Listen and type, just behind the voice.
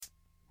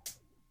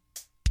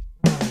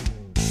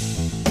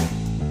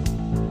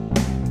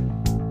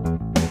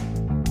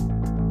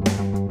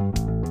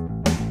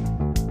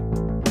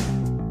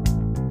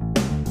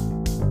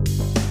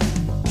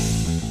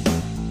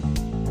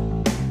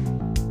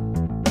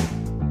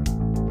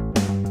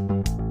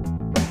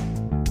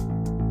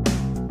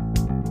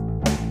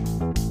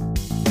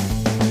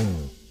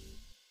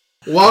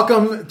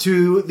Welcome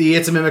to the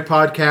It's a Mimic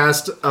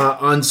podcast,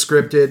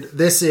 unscripted.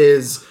 This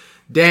is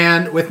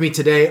Dan. With me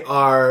today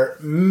are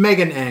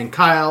Megan and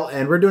Kyle,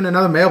 and we're doing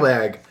another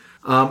mailbag.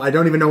 I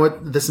don't even know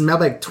what this is.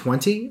 Mailbag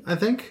 20, I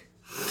think.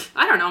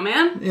 I don't know,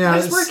 man. Yeah, I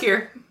just work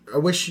here. I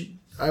wish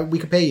we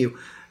could pay you.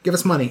 Give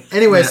us money.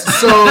 Anyways,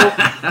 so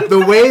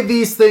the way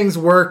these things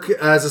work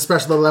as a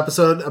special little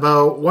episode,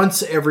 about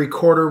once every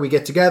quarter we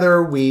get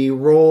together, we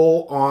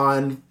roll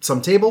on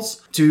some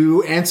tables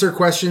to answer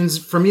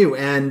questions from you.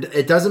 And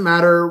it doesn't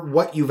matter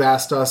what you've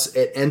asked us.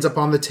 It ends up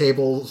on the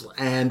tables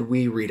and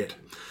we read it.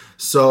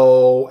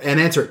 So, and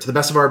answer it to the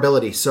best of our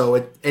ability.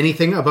 So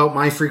anything about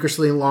my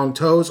freakishly long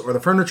toes or the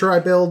furniture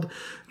I build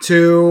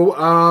to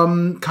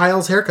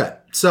Kyle's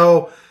haircut.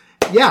 So...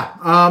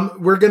 yeah,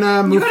 we're going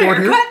to move forward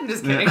here. I'm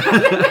just kidding.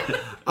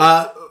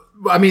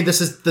 I mean, this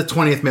is the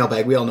 20th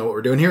mailbag. We all know what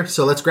we're doing here.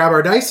 So let's grab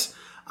our dice,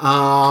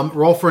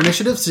 roll for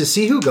initiatives to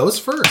see who goes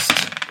first.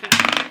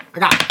 I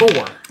got 4.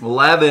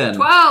 11.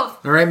 12.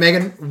 All right,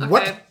 Megan, Okay.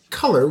 what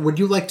color would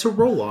you like to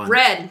roll on?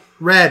 Red.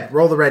 Red.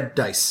 Roll the red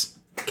dice.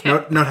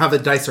 Okay. Note how the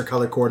dice are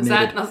color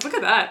coordinated. Let's look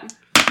at that.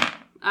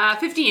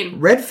 15.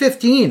 Red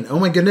 15. Oh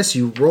my goodness,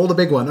 you rolled a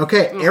big one.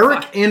 Okay,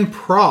 Eric fuck. in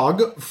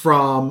Prague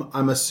from,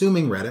 I'm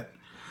assuming, Reddit,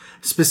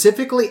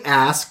 specifically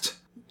asked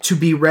to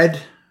be red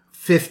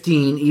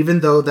 15, even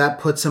though that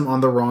puts him on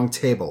the wrong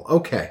table.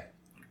 Okay,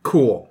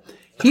 cool.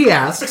 He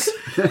asks,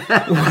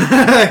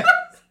 like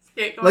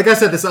I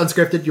said, this is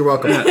unscripted, you're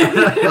welcome.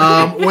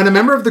 When a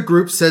member of the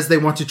group says they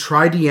want to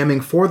try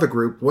DMing for the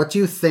group, what do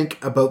you think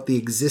about the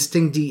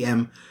existing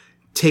DM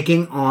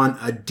taking on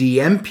a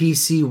DM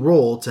PC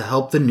role to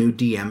help the new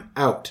DM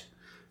out?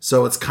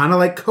 So it's kind of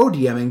like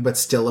co-DMing, but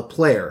still a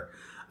player.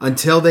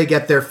 Until they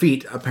get their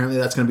feet, apparently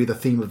that's going to be the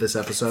theme of this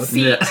episode,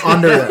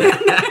 under them.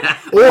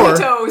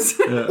 Toes.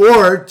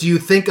 Or do you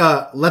think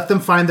let them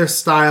find their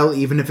style,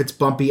 even if it's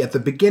bumpy at the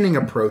beginning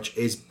approach,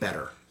 is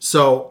better?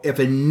 So if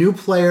a new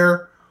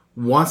player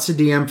wants to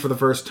DM for the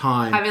first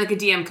time, Having like a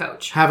DM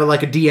coach. have it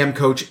like a DM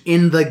coach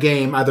in the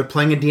game, either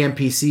playing a DM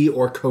PC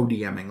or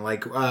co-DMing.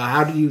 Like,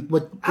 how do you,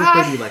 what do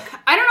you like?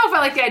 I don't know if I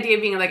like the idea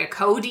of being like a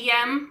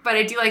co-DM, but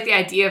I do like the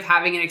idea of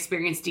having an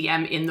experienced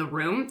DM in the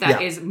room that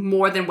is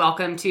more than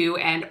welcome to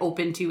and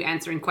open to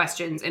answering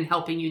questions and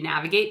helping you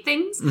navigate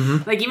things.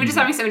 Mm-hmm. Like even just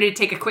having somebody to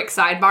take a quick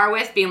sidebar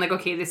with, being like,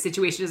 okay, this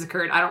situation has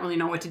occurred. I don't really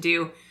know what to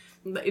do.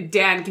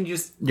 Dan, can you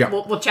just,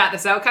 we'll chat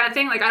this out kind of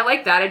thing. Like, I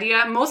like that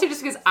idea, mostly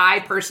just because I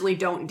personally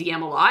don't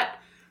DM a lot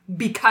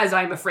because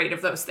I'm afraid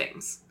of those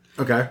things.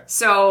 Okay.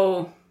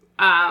 So,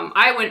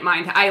 I wouldn't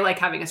mind. I like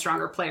having a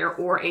stronger player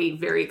or a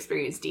very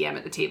experienced DM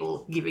at the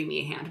table giving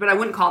me a hand, but I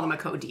wouldn't call them a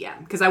co-DM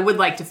because I would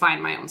like to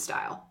find my own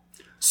style.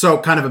 So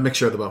kind of a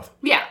mixture of the both.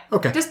 Yeah.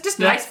 Okay. Just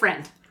a nice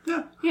friend.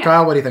 Yeah.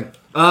 Kyle, what do you think?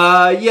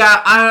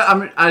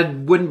 I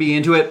wouldn't be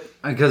into it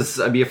because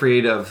I'd be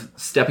afraid of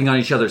stepping on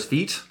each other's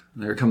feet.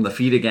 There come the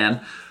feet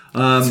again.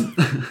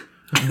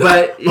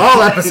 But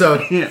all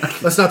episode.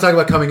 Let's not talk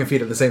about coming and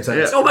feet in the same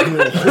sentence. Oh my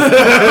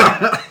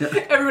god.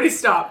 Everybody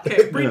stop.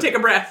 Okay. Take a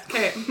breath.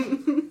 Okay.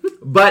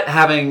 But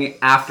having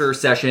after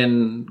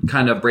session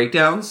kind of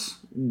breakdowns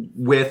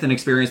with an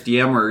experienced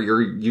DM or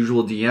your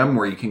usual DM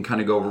where you can kind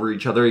of go over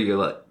each other,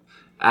 you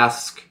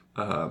ask,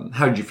 how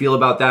did you feel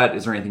about that?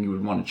 Is there anything you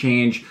would want to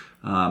change?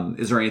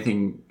 Is there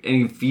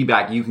any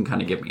feedback you can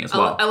kind of give me as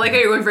well? I like how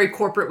you're going very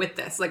corporate with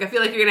this. Like, I feel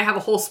like you're going to have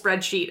a whole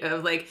spreadsheet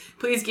of, like,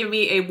 please give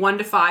me a 1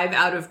 to 5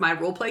 out of my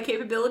roleplay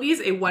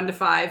capabilities, a 1 to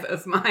 5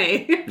 of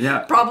my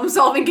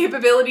problem-solving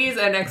capabilities,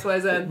 and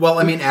XYZ. Well,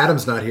 I mean,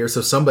 Adam's not here,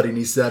 so somebody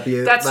needs to be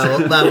That's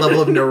that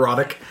level of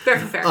neurotic.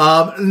 Fair.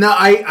 No,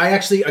 I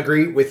actually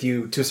agree with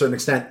you to a certain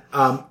extent.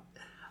 A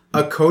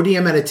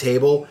co-DM at a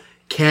table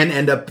can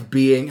end up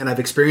being, and I've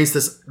experienced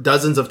this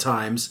dozens of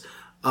times,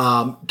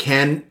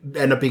 can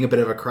end up being a bit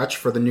of a crutch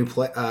for the new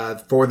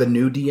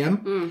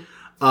DM.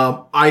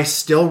 I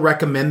still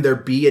recommend there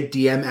be a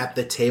DM at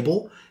the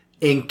table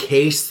in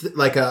case,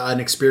 like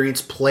an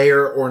experienced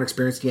player or an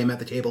experienced DM at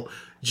the table,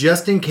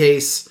 just in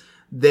case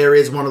there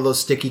is one of those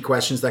sticky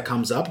questions that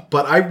comes up.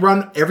 But I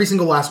run every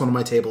single last one of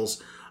my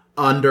tables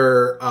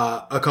under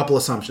a couple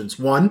assumptions.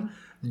 One,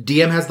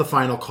 DM has the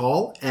final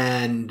call,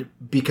 and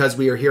because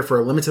we are here for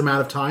a limited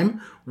amount of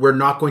time, we're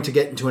not going to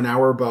get into an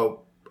hour about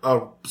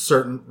a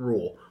certain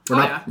rule. We're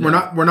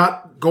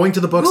not going to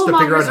the books to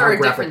figure out how to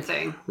grapple. Different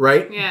thing.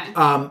 Right?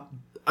 Yeah.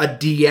 A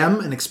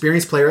DM, an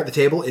experienced player at the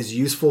table, is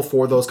useful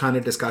for those kind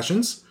of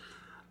discussions.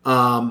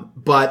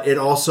 But it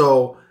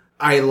also,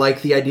 I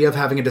like the idea of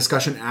having a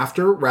discussion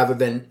after rather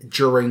than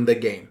during the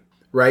game,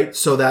 right?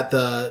 So that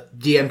the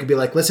DM could be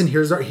like, listen,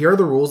 here are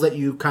the rules that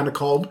you kind of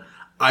called.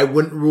 I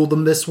wouldn't rule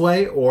them this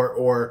way,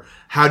 or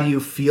how do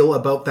you feel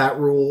about that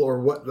rule, or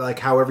what, like,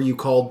 however you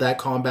called that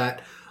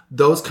combat.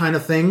 Those kind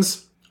of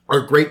things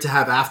are great to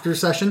have after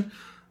session.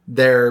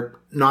 They're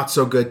not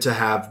so good to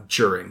have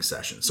during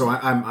session. So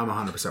I'm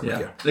 100% with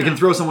you. They can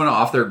throw someone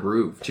off their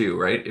groove too,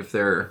 right? If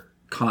they're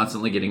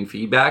constantly getting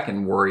feedback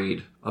and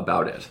worried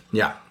about it.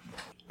 Yeah.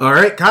 All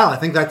right, Kyle, I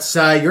think that's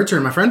your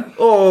turn, my friend.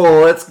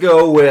 Oh, let's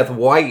go with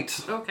white.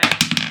 Okay.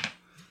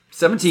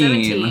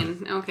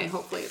 17. Okay,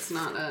 hopefully it's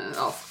not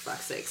oh, for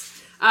fuck's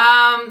sakes.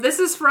 This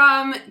is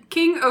from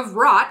King of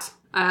Rot.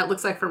 It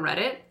looks like from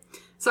Reddit.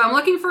 So I'm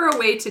looking for a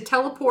way to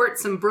teleport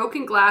some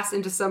broken glass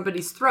into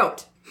somebody's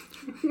throat.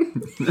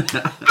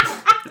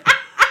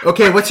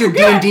 Okay, what's your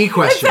D&D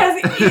question?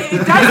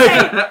 It does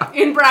say,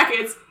 in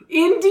brackets,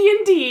 in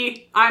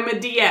D&D, I'm a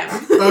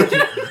DM.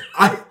 Okay,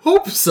 I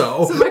hope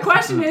so. So my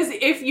question is,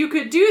 if you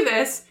could do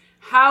this,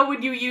 how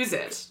would you use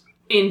it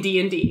in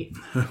D&D?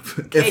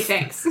 Okay,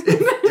 thanks.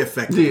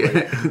 Effectively.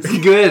 It's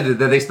good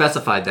that they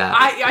specified that.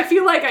 I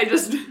feel like I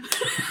just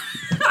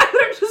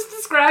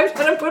described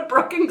how to put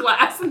broken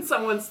glass in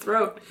someone's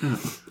throat.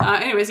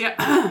 Anyways, yeah.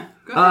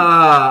 Go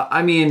ahead.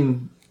 I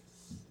mean,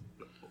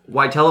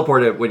 why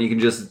teleport it when you can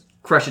just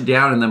crush it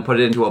down and then put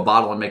it into a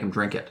bottle and make them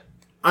drink it?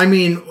 I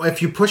mean,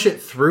 if you push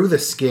it through the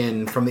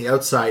skin from the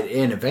outside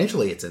in,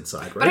 eventually it's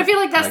inside, right? But I feel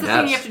like that's the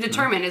thing you have to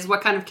determine is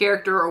what kind of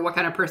character or what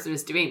kind of person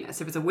is doing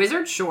this. If it's a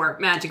wizard, sure.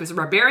 Magic. If it's a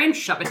barbarian,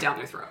 shove it down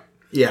their throat.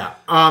 Yeah.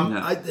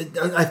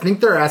 I think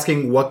they're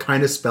asking what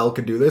kind of spell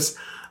could do this.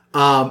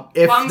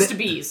 Lungs to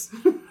bees.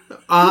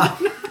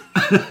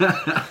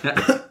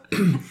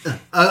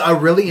 A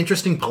really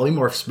interesting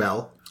polymorph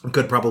spell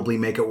could probably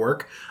make it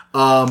work.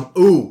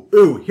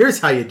 Here's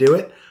how you do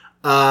it.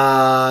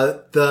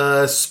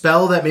 The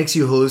spell that makes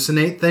you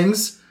hallucinate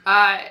things.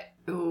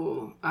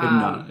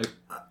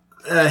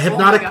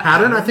 Hypnotic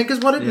pattern, I think is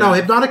what it... Yeah. No,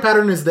 hypnotic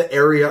pattern is the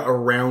area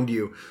around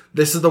you.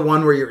 This is the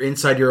one where you're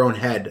inside your own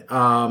head.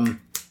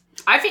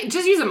 I think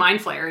just use a mind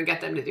flayer and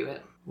get them to do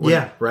it.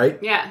 Yeah, right?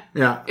 Yeah.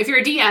 Yeah. If you're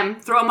a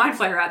DM, throw a mind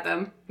flayer at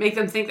them. Make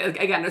them think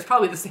that, again, there's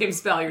probably the same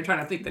spell you're trying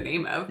to think the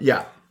name of.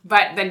 Yeah.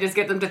 But then just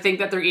get them to think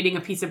that they're eating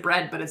a piece of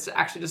bread, but it's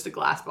actually just a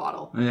glass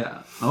bottle.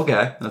 Yeah.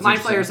 Okay.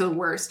 Mind flayers are the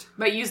worst,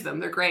 but use them.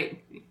 They're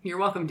great. You're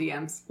welcome,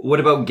 DMs. What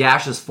about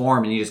gaseous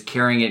form and you just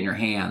carrying it in your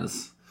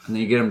hands? And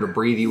then you get them to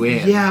breathe you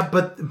in. Yeah,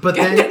 but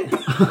then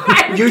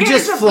you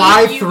just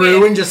fly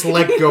through and just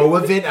let go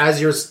of it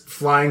as you're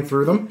flying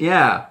through them?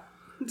 Yeah.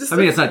 I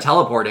mean, it's not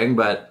teleporting,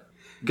 but...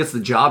 gets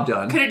the job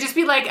done. Could it just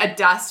be like a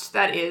dust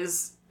that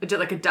is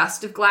like a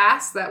dust of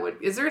glass that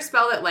would? Is there a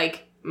spell that what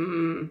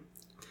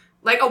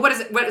is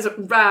it? What is it?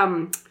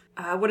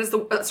 What is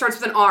the? It starts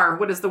with an R.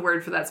 What is the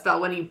word for that spell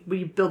when you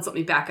build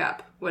something back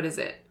up? What is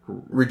it?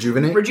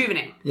 Rejuvenate.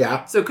 Rejuvenate.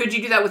 Yeah. So could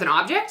you do that with an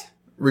object?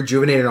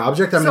 Rejuvenate an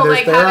object? I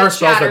mean, there are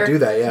spells that do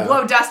that. Yeah.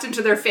 Blow dust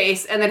into their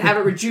face and then have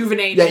it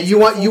rejuvenate. Yeah, you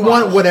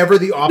want whatever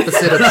the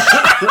opposite of.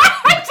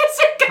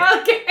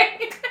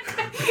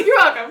 You're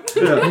welcome.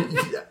 Yeah.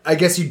 I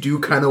guess you do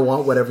kind of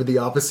want whatever the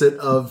opposite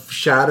of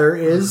shatter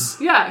is.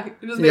 Yeah,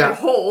 you just make a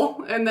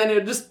hole, and then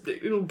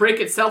it'll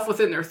break itself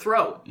within their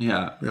throat.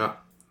 Yeah. Yeah.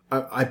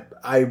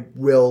 I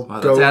will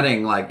go... That's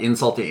adding, like,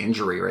 insult to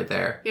injury right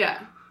there. Yeah.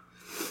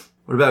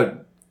 What about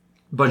a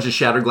bunch of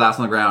shattered glass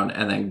on the ground,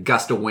 and then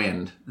gust of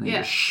wind, and then you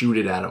just shoot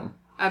it at them?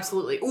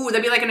 Absolutely. Ooh,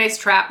 that'd be like a nice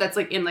trap that's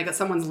like in like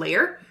someone's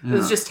lair. Yeah.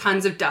 There's just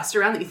tons of dust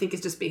around that you think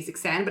is just basic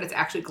sand, but it's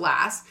actually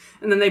glass.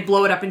 And then they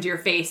blow it up into your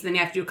face, and then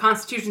you have to do a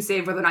constitution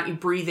save whether or not you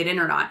breathe it in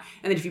or not.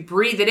 And then if you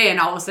breathe it in,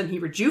 all of a sudden he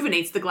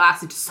rejuvenates the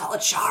glass into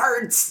solid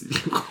shards.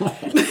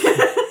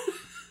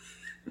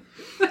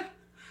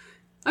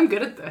 I'm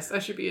good at this. I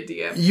should be a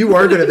DM. You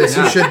are good at this.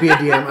 You should be a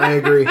DM. I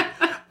agree.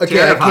 Okay,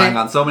 terrifying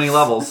on so many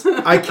levels.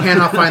 I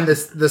cannot find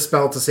this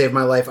spell to save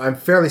my life. I'm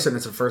fairly certain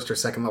it's a first or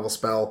second level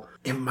spell.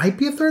 It might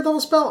be a third level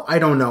spell. I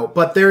don't know.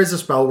 But there is a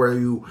spell where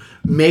you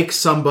make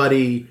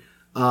somebody,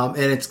 and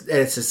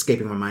it's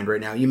escaping my mind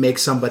right now. You make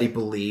somebody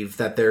believe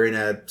that they're in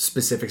a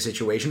specific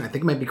situation. I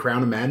think it might be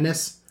Crown of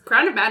Madness.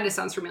 Crown of Madness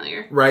sounds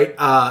familiar. Right.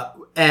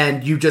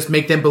 And you just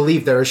make them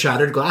believe there is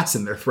shattered glass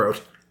in their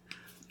throat.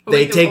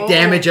 They take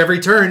damage every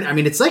turn. I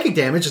mean, it's psychic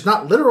damage. It's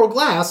not literal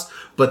glass,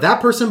 but that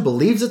person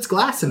believes it's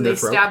glass in their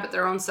throat. They stab at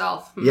their own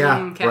self. Yeah,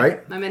 okay. Right?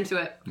 I'm into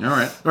it. All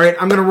right.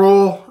 I'm going to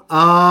roll.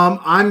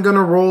 I'm going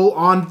to roll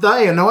on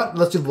the... You know what?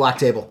 Let's do the black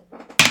table.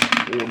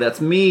 Oh,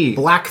 that's me.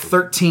 Black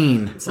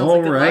 13.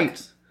 All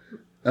right.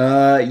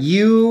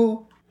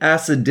 You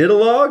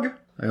acididolog?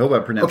 I hope I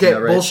pronounced that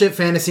right. Okay, bullshit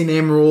fantasy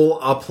name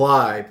rule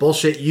apply.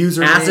 Bullshit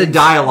user Acid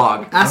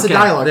dialogue. Acid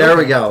dialogue. There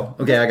we go.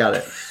 Okay, I got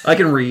it. I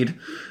can read.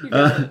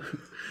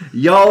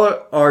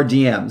 Y'all are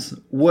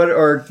DMs. What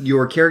are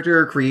your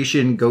character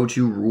creation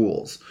go-to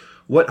rules?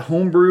 What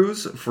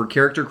homebrews for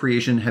character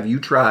creation have you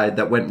tried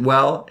that went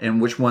well,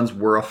 and which ones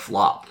were a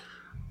flop?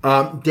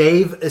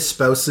 Dave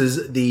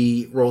espouses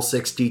the roll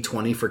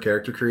 6d20 for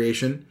character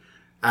creation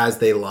as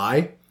they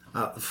lie.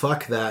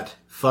 Fuck that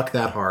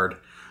hard.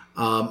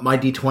 My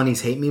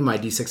d20s hate me, my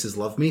d6s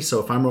love me, so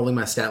if I'm rolling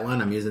my stat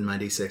line, I'm using my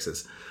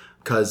d6s.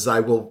 Because I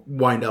will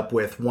wind up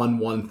with 1,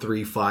 1,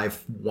 3,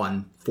 5,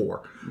 1,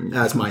 4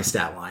 as my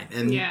stat line.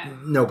 And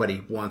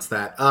nobody wants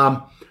that.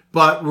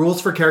 But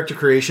rules for character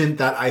creation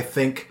that I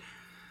think...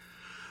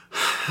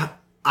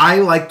 I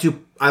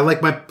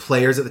like my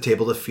players at the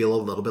table to feel a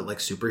little bit like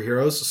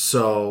superheroes.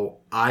 So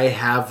I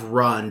have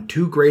run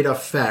to great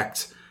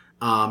effect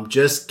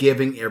just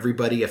giving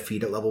everybody a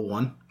feat at level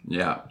 1.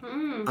 Yeah.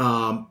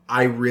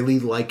 I really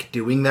like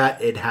doing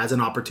that. It has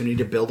an opportunity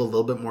to build a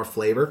little bit more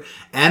flavor.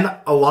 And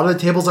a lot of the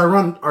tables I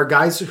run are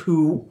guys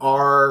who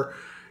are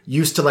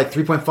used to like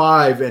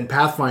 3.5 and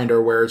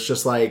Pathfinder, where it's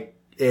just like,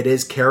 it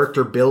is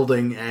character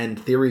building and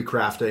theory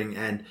crafting,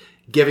 and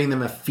giving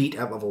them a feat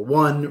at level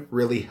 1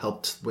 really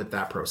helped with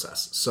that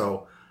process.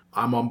 So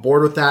I'm on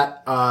board with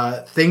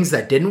that. Things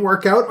that didn't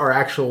work out are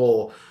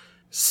actual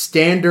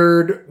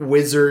standard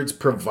Wizards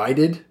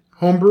provided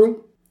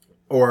homebrew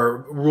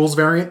or rules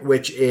variant,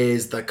 which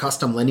is the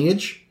custom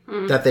lineage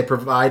that they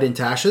provide in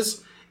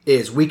Tasha's,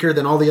 is weaker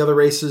than all the other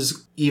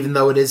races, even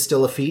though it is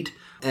still a feat.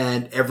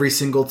 And every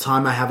single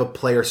time I have a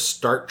player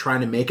start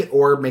trying to make it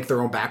or make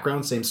their own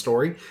background, same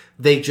story,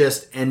 they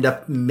just end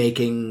up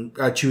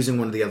choosing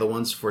one of the other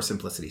ones for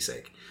simplicity's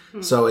sake.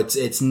 So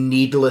it's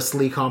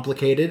needlessly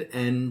complicated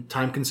and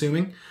time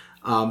consuming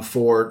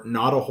for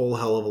not a whole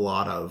hell of a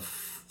lot of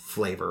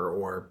flavor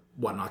or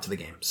whatnot to the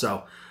game.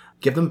 So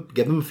give them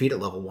a feat at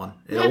level 1.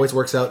 It always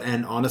works out.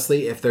 And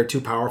honestly, if they're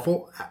too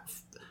powerful,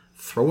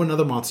 throw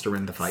another monster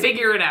in the fight.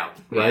 Figure it out.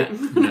 Right?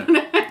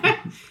 Yeah.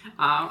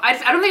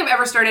 I don't think I've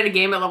ever started a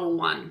game at level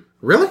 1.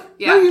 Really?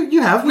 Yeah. No,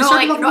 you have.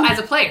 As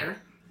a player.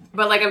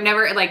 But I've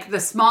never, the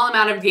small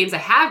amount of games I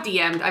have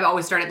DM'd, I've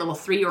always started at level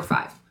 3 or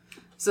 5.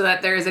 So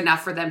that there is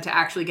enough for them to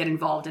actually get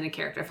involved in a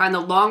character. I find the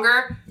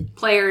longer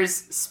players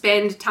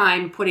spend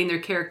time putting their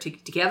character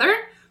together,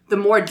 the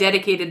more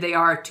dedicated they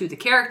are to the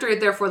character,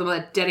 therefore the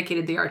more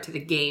dedicated they are to the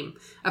game.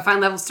 I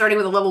find starting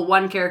with a level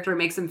 1 character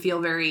makes them feel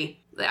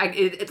very...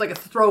 it's like a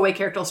throwaway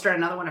character. I'll start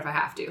another one if I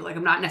have to.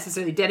 I'm not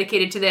necessarily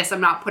dedicated to this.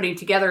 I'm not putting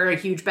together a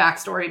huge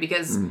backstory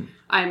because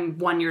I'm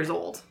 1 year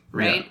old,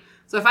 right? Yeah.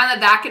 So I find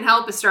that can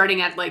help is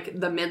starting at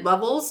the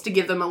mid-levels to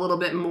give them a little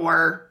bit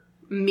more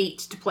meat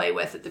to play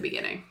with at the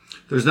beginning.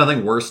 There's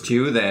nothing worse,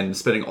 too, than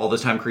spending all the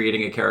time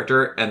creating a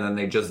character and then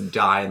they just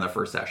die in the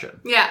first session.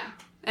 Yeah.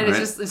 And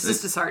right? it's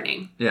just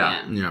disheartening.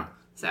 Yeah.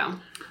 So.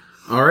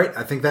 All right.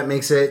 I think that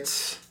makes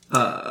it...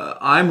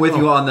 I'm with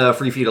you on the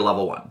free feed at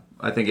level 1.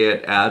 I think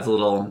it adds a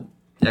little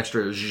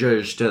extra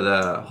zhuzh to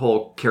the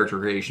whole character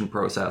creation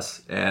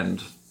process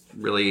and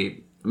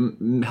really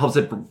helps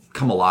it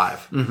come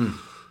alive. Mm-hmm.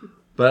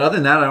 But other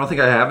than that, I don't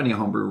think I have any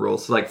homebrew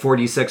rules.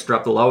 4d6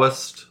 drop the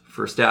lowest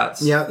for stats.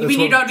 Yeah. You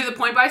mean you don't do the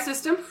point buy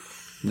system?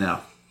 No.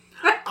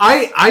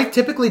 I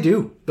typically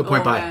do the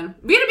point buy. Man.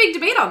 We had a big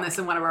debate on this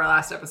in one of our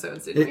last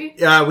episodes, didn't we?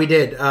 We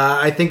did.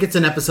 I think it's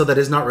an episode that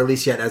is not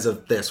released yet as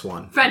of this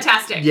one.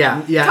 Fantastic.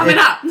 Yeah. Coming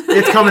up.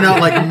 It's coming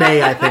out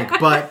May, I think.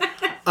 But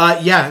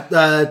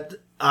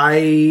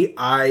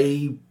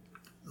I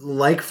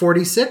like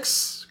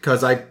 46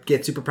 because I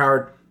get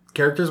superpowered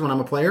characters when I'm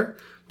a player.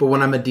 But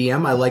when I'm a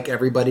DM, I like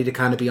everybody to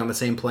kind of be on the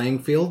same playing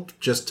field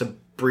just to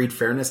breed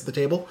fairness at the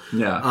table.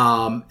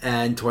 Yeah.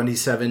 And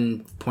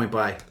 27 point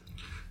buy.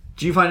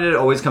 Do you find it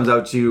always comes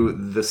out to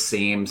the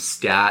same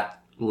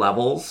stat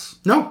levels?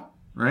 No.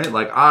 Right?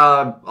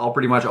 I'll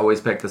pretty much always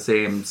pick the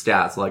same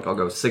stats. I'll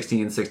go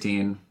 16,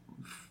 16,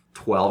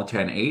 12,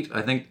 10, 8,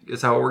 I think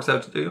is how it works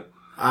out to do.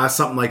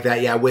 Something like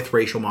that, yeah, with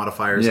racial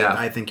modifiers. Yeah.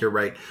 I think you're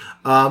right.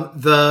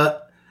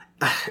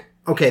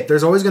 Okay,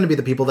 there's always going to be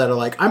the people that are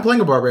like, I'm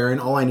playing a barbarian,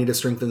 all I need is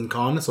strength and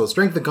con, so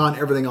strength and con,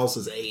 everything else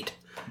is 8.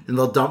 And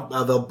they'll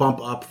bump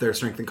up their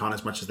strength and con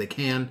as much as they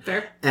can.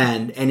 Fair.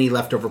 And any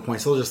leftover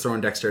points, they'll just throw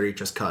in dexterity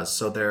just cause.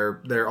 So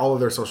they're all of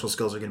their social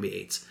skills are going to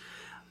be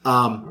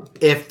 8s.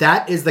 If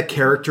that is the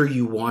character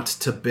you want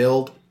to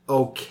build,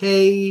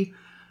 okay,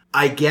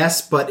 I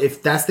guess. But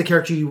if that's the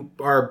character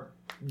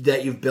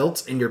that you've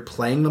built and you're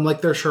playing them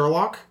like they're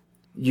Sherlock,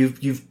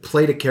 you've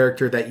played a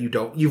character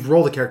you've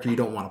rolled a character you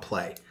don't want to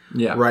play.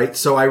 Yeah. Right.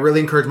 So I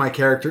really encourage my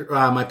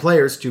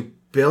players to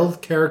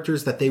build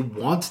characters that they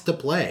want to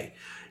play.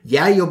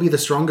 Yeah, you'll be the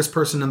strongest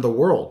person in the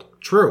world.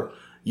 True.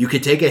 You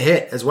could take a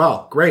hit as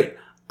well. Great.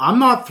 I'm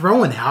not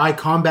throwing high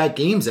combat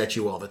games at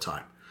you all the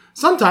time.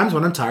 Sometimes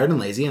when I'm tired and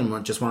lazy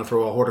and just want to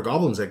throw a horde of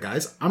goblins at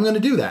guys, I'm going to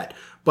do that.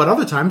 But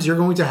other times you're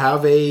going to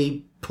have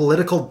a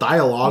political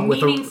dialogue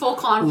with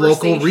a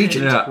local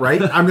regent,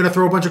 right? I'm going to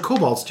throw a bunch of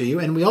kobolds to you,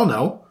 and we all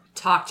know.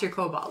 Talk to your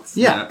kobolds.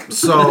 Yeah.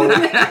 So,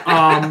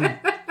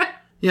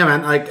 yeah,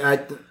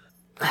 man.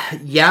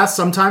 Yeah,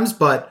 sometimes,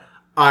 but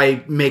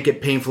I make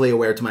it painfully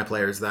aware to my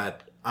players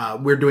that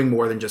we're doing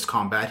more than just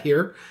combat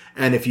here.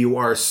 And if you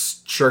are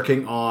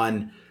shirking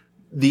on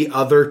the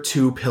other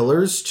 2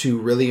 pillars to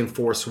really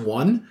enforce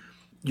one,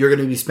 you're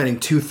going to be spending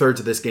 2/3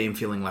 of this game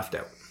feeling left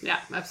out. Yeah,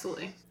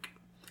 absolutely.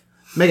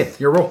 Megan,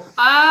 your roll.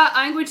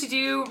 I'm going to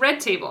do red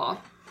table.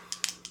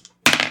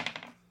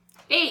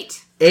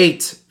 8.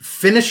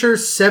 Finisher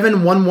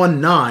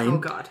 7119 Oh,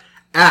 God.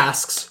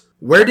 asks,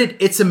 where did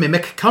It's a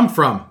Mimic come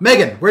from?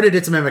 Megan, where did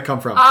It's a Mimic come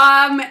from?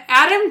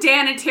 Adam,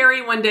 Dan, and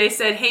Terry one day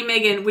said, hey,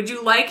 Megan, would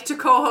you like to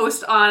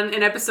co-host on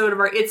an episode of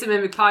our It's a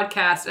Mimic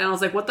podcast? And I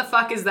was like, what the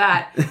fuck is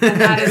that? And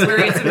that is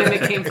where It's a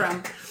Mimic came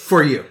from.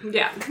 For you.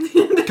 Yeah.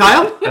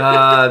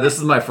 Kyle? This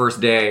is my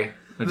first day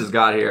I just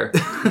got here.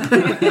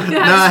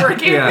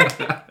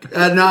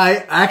 No,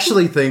 I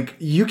actually think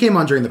you came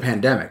on during the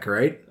pandemic,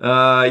 right?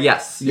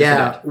 Yes.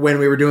 Yeah, when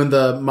we were doing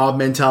the mob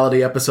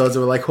mentality episodes,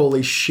 we were like,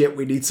 holy shit,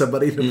 we need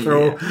somebody to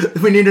throw.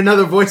 We need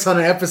another voice on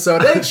an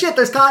episode. Hey, shit,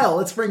 there's Kyle.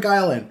 Let's bring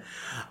Kyle in.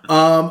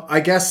 I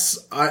guess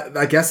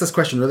this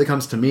question really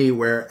comes to me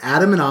where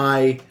Adam and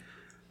I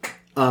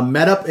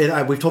met up,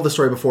 and we've told the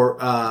story before.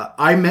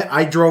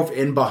 I drove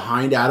in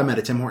behind Adam at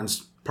a Tim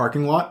Hortons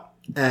parking lot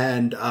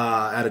and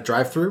at a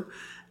drive-thru.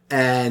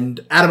 And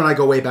Adam and I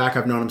go way back.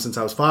 I've known him since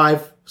I was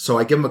 5. So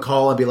I give him a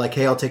call and be like,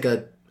 hey, I'll take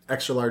a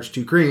extra large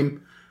 2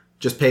 cream.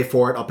 Just pay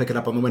for it. I'll pick it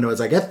up on the window as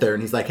I get there.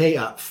 And he's like, hey,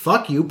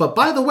 fuck you. But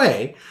by the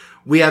way,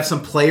 we have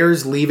some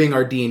players leaving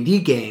our D&D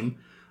game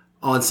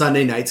on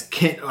Sunday nights.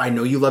 I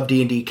know you love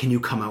D&D. Can you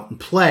come out and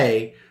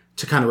play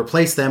to kind of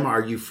replace them?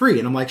 Are you free?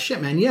 And I'm like,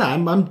 shit, man. Yeah,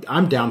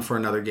 I'm down for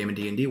another game of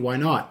D&D. Why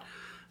not?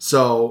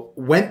 So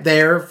went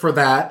there for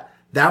that.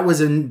 That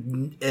was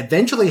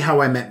eventually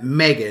how I met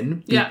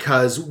Megan,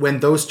 because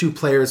when those 2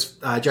 players,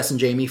 Jess and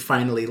Jamie,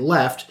 finally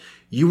left,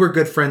 you were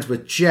good friends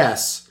with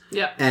Jess,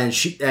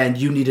 and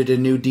you needed a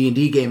new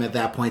D&D game at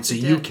that point, so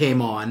you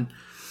came on.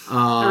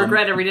 I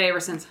regret every day ever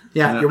since.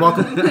 Yeah, you're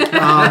welcome.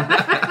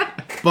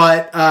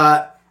 But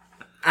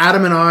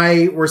Adam and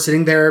I were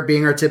sitting there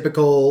being our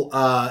typical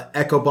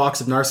echo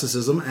box of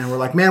narcissism, and we're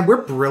like, man,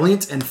 we're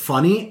brilliant and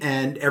funny,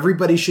 and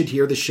everybody should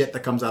hear the shit that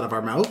comes out of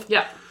our mouth.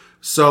 Yeah.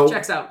 So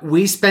checks out.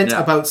 We spent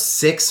about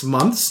 6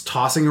 months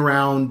tossing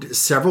around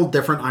several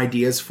different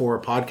ideas for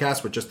a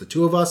podcast with just the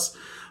 2 of us.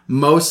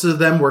 Most of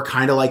them were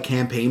kind of like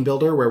campaign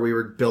builder, where we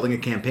were building a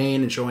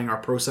campaign and showing our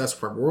process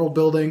for world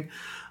building.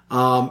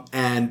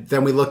 And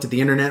then we looked at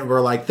the internet and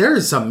we're like,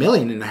 there's 1.5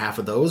 million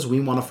of those.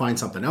 We want to find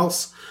something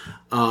else.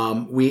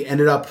 We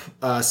ended up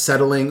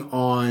settling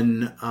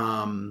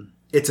on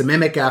It's a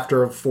Mimic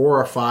after 4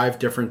 or 5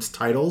 different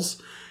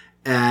titles.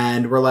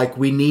 And we're like,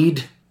 we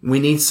need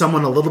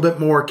someone a little bit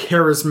more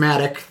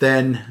charismatic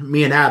than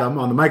me and Adam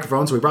on the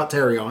microphone, so we brought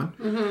Terry on.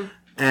 Mm-hmm.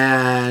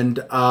 And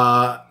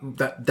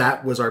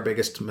that was our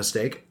biggest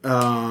mistake.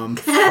 Fucking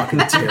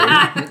Terry.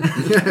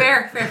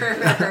 Fair.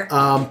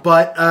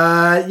 But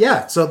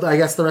so I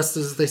guess the rest,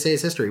 as they say,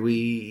 is history.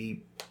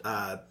 We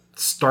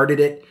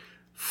started it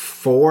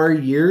 4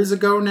 years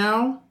ago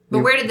now.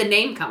 But where did the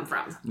name come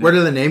from? Where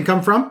did the name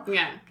come from?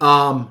 Yeah.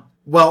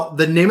 Well,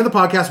 the name of the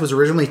podcast was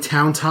originally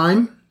Town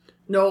Time.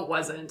 No, it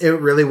wasn't. It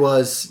really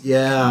was,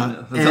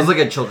 yeah. It sounds like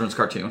a children's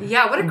cartoon.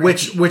 Yeah, what a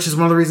great... Which is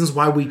one of the reasons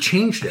why we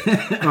changed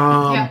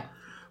it.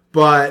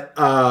 But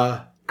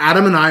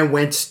Adam and I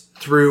went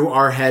through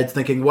our heads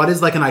thinking, what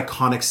is like an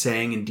iconic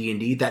saying in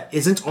D&D that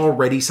isn't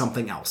already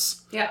something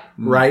else? Yeah.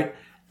 Right?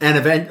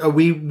 And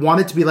we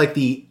wanted to be like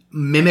the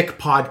Mimic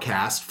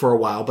podcast for a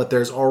while, but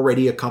there's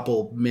already a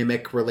couple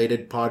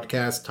Mimic-related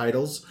podcast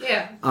titles.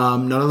 Yeah.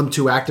 None of them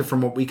too active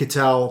from what we could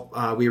tell.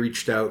 We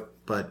reached out,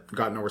 but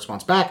got no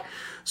response back.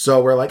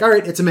 So we're like, all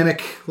right, It's a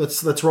Mimic.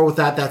 Let's roll with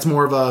that. That's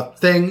more of a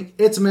thing.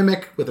 It's a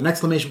Mimic with an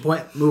exclamation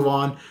point. Move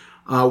on.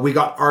 We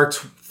got art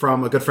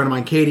from a good friend of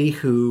mine, Katie,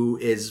 who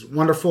is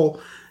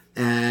wonderful,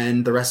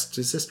 and the rest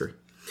is history.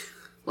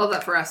 Love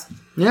that for us.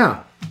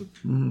 Yeah.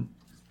 Mm-hmm.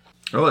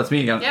 Oh, that's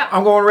me again. Yeah.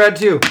 I'm going red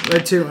too.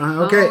 Red too.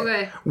 Okay.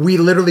 Okay. We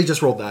literally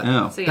just rolled that.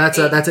 Oh. So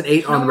that's an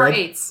 8 on red.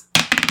 8s.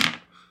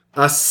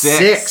 A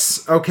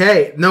 6.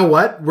 Okay. Know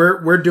what?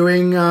 We're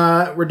doing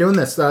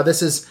this.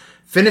 This is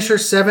Finisher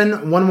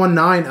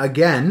 7119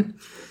 again.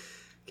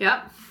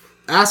 Yeah.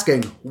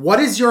 Asking, what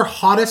is your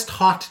hottest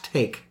hot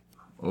take?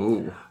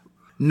 Oh.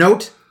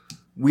 Note,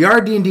 we are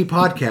a D&D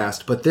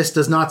podcast, but this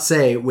does not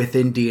say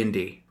within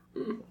D&D.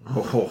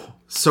 Oh.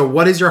 So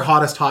what is your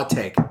hottest hot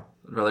take? I'd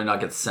rather not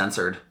get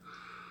censored.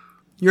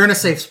 You're in a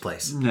safe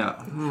place.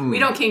 Yeah. We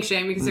don't kink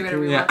shame. We can say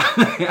whatever we want.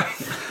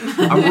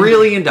 I'm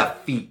really into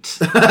feet.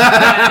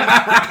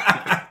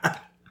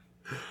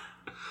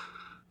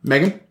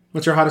 Megan,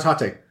 what's your hottest hot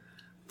take?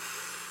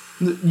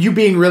 You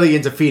being really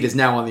into feet is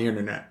now on the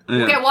internet.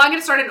 Yeah. Okay, well, I'm going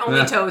to start at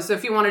Only Toes, so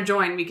if you want to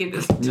join, we can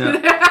just do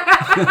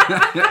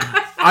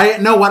that. I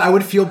know what, I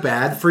would feel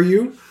bad for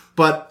you,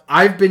 but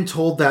I've been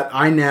told that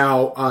I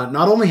now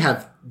not only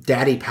have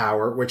daddy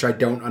power, which I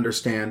don't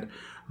understand,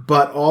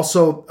 but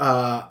also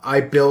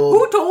I build...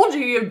 Who told you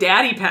you have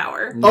daddy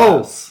power?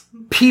 Oh,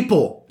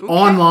 people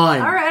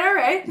online. All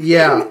right.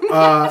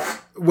 Yeah,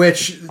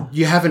 which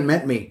you haven't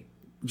met me.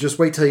 Just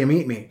wait till you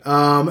meet me.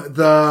 That's what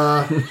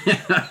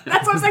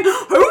I'm saying.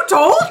 Who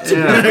told you?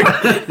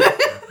 Yeah.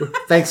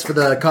 Thanks for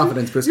the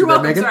confidence booster. You're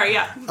welcome. Megan. Sorry,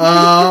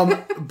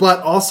 yeah.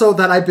 But also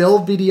that I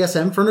build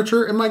BDSM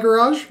furniture in my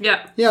garage.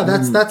 Yeah. Yeah,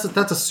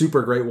 that's a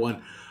super great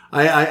one.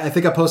 I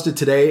think I posted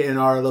today in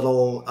our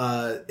little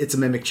It's a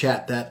Mimic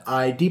chat that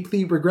I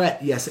deeply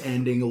regret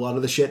ending a lot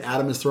of the shit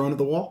Adam is throwing at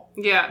the wall.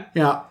 Yeah.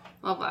 Yeah.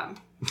 Love that.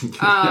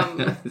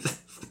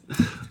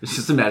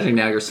 Just imagining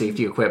now your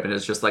safety equipment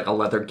is just like a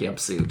leather gimp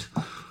suit.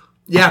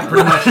 Yeah,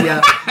 pretty much,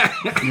 yeah.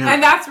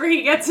 And that's where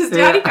he gets his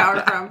daddy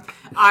power from.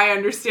 I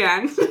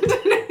understand.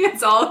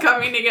 It's all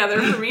coming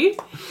together for me.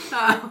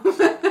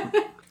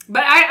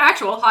 But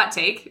actual hot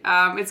take,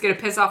 it's going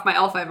to piss off my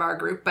L5R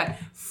group, but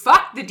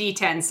fuck the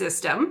D10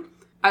 system.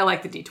 I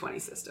like the D20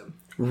 system.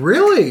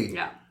 Really?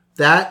 Yeah.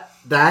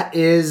 That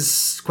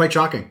is quite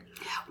shocking.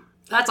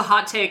 That's a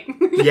hot take.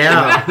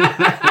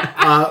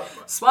 Yeah.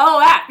 Swallow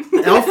that.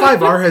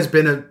 L5R has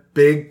been a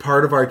big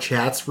part of our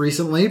chats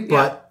recently,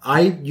 but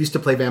I used to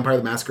play Vampire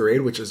the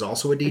Masquerade, which is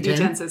also a D10.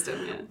 D10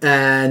 system, yeah.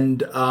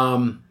 And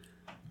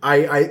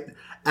I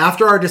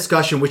after our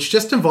discussion, which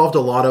just involved a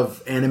lot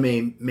of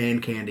anime man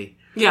candy.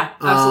 Yeah,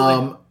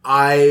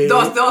 absolutely.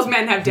 Those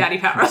men have daddy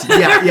powers.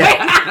 Yeah.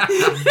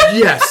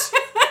 Yes.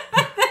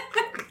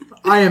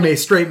 I am a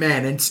straight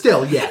man, and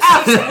still, yes.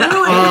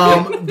 Absolutely.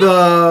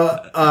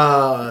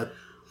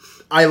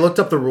 I looked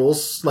up the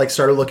rules, like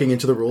started looking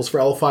into the rules for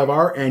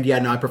L5R, and yeah,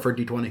 no, I prefer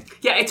D20.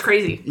 Yeah, it's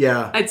crazy.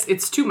 Yeah.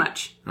 It's too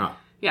much. Oh.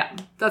 Yeah,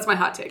 that's my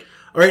hot take.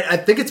 All right, I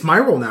think it's my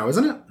roll now,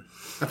 isn't it?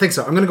 I think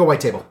so. I'm going to go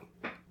white table.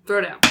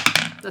 Throw down.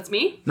 That's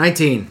me?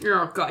 19.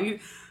 Oh, God.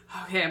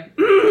 Okay.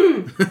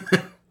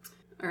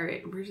 All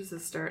right, where does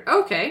this start?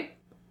 Okay.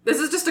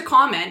 This is just a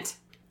comment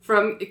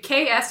from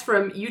KS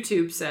from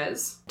YouTube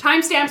says,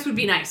 timestamps would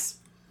be nice.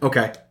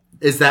 Okay.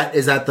 Is that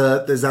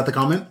the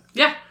comment?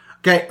 Yeah.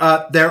 Okay,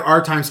 there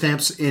are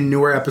timestamps in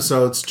newer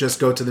episodes. Just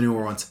go to the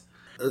newer ones.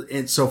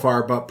 So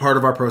far, but part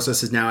of our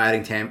process is now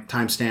adding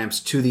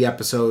timestamps to the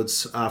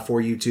episodes for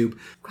YouTube.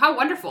 How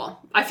wonderful.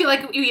 I feel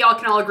like we all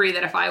can all agree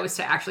that if I was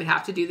to actually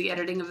have to do the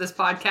editing of this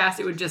podcast,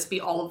 it would just be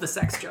all of the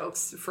sex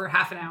jokes for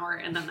half an hour,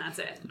 and then that's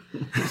it.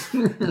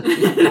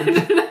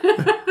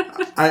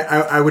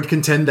 I would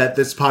contend that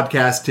this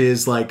podcast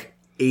is like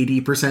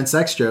 80%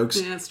 sex jokes.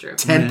 Yeah, that's true.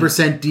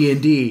 10%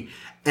 D&D.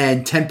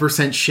 And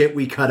 10% shit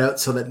we cut out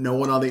so that no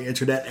one on the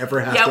internet ever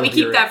has to hear it. Yeah, we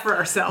keep that for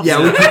ourselves.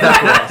 Yeah, we keep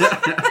that for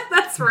us.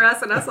 That's for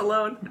us and us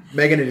alone.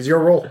 Megan, it is your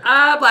roll.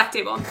 Black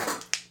table.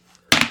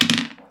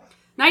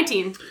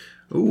 19.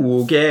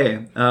 Ooh,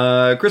 okay.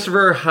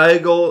 Christopher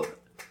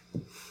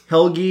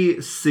Helgi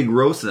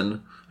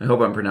Sigrosen, I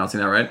hope I'm pronouncing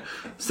that right,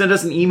 sent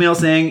us an email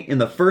saying, in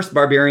the first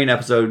Barbarian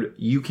episode,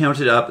 you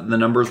counted up the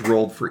numbers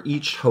rolled for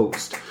each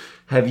host.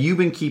 Have you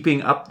been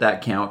keeping up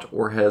that count,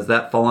 or has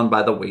that fallen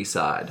by the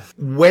wayside?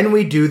 When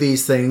we do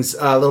these things,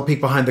 a little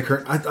peek behind the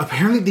curtain.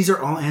 Apparently, these are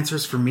all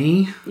answers for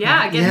me.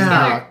 Yeah, get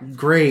together.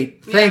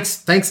 Great. Yeah.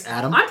 Thanks,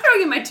 Adam. I'm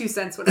throwing in my 2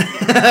 cents when I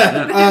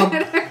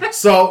can.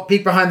 So,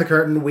 peek behind the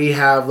curtain. We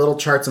have little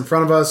charts in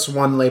front of us.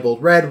 One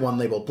labeled red, one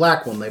labeled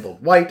black, one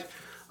labeled white.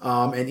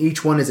 And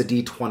each one is a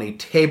D20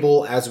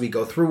 table. As we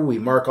go through, we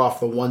mark off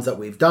the ones that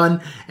we've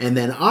done. And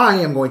then I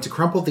am going to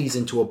crumple these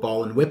into a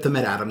ball and whip them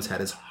at Adam's head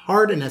as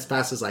hard and as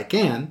fast as I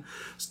can.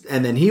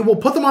 And then he will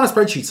put them on a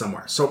spreadsheet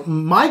somewhere. So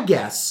my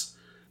guess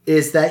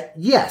is that,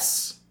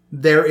 yes,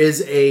 there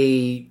is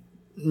a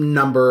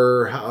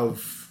number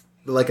of,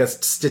 like a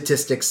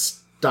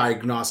statistics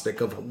diagnostic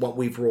of what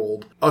we've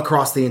rolled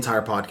across the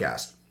entire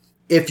podcast.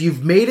 If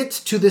you've made it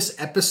to this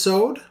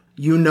episode,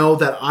 you know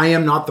that I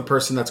am not the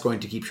person that's going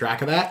to keep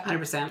track of that.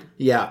 100%.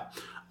 Yeah.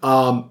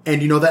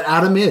 And you know that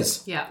Adam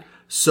is. Yeah.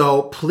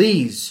 So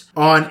please,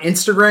 on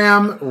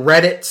Instagram,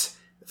 Reddit,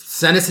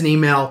 send us an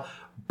email.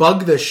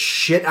 Bug the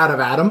shit out of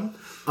Adam.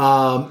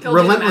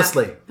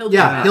 Relentlessly. He'll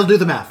do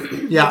the math.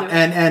 Yeah.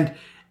 And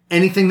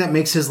anything that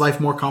makes his life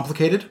more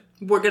complicated,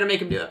 we're going to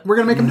make him do it. We're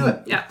going to make him do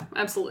it. Yeah,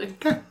 absolutely.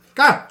 Okay.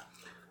 Got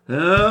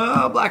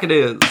it. Black it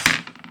is.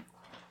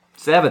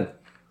 7.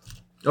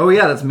 Oh,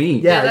 yeah, that's me.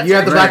 Yeah, you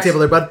have the black table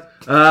there, bud.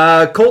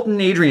 Colton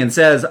Adrian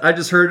says, I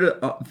just heard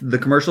the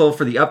commercial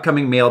for the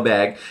upcoming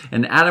mailbag,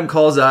 and Adam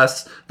calls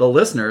us, the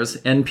listeners,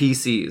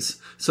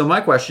 NPCs. So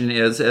my question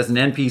is, as an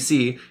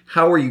NPC,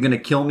 how are you going to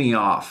kill me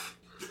off?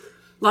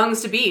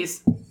 Lungs to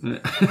bees.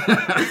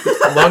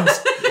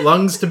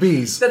 lungs to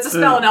bees. That's a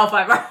spell in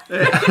L5R.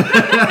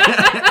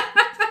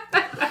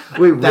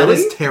 Wait, really? That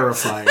is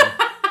terrifying.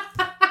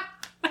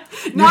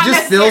 You Not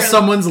just fill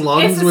someone's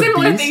lungs with bees? It's a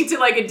similar thing to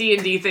like a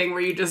D&D thing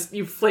where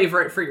you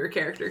flavor it for your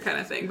character kind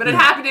of thing. But it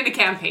happened in a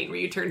campaign where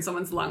you turn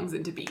someone's lungs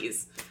into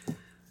bees.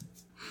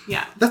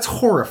 Yeah. That's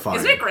horrifying.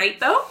 Isn't it great,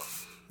 though?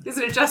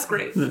 Isn't it just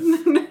great?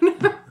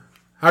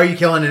 How are you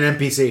killing an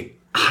NPC?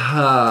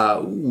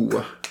 I'm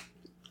going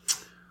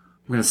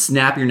to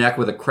snap your neck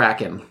with a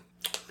kraken.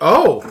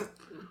 Oh,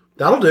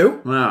 that'll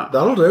do. Yeah.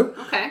 That'll do.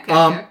 Okay.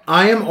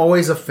 I am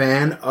always a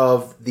fan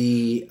of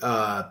the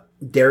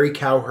dairy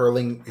cow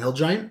hurling hill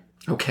giant.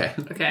 Okay.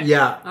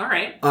 Yeah. All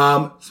right.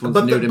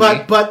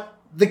 But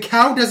the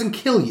cow doesn't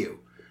kill you.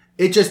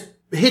 It just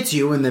hits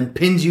you and then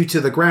pins you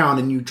to the ground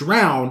and you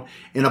drown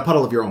in a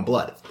puddle of your own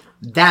blood.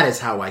 That is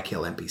how I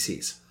kill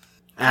NPCs.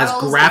 As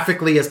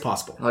graphically as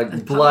possible.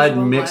 Like blood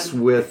mixed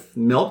with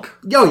milk?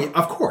 Oh, yeah,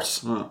 of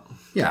course.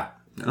 Yeah.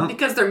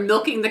 Because they're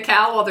milking the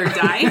cow while they're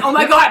dying? Oh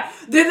my god!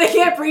 Then they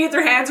can't breathe,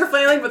 their hands are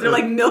flailing, but they're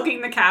like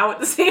milking the cow at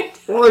the same time.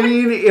 Well, I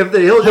mean, if the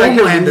hill giant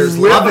Homelander's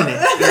loving it.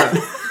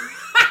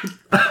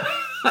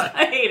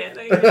 I hate it.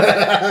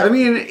 I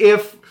mean,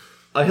 if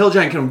a hill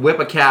giant can whip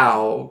a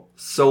cow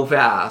so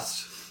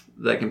fast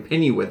that can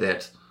pin you with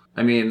it,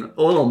 I mean,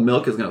 a little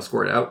milk is going to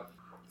squirt out.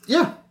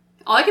 Yeah.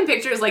 All I can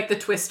picture is like the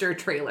Twister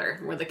trailer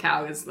where the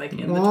cow is like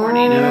in the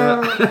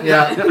tornado.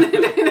 Yeah.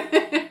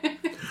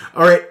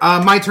 All right,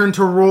 my turn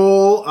to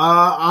roll.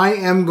 I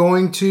am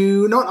going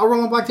to... No, I'll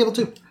roll on black table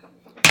too.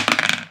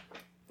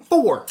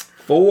 4.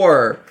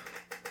 4.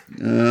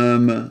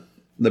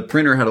 The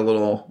printer had a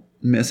little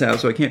mishap,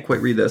 so I can't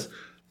quite read this.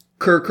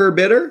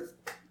 Bitter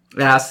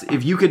asks,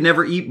 if you could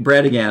never eat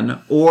bread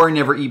again or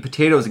never eat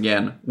potatoes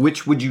again,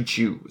 which would you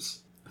choose?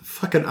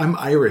 Fucking, I'm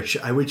Irish.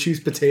 I would choose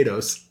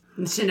potatoes.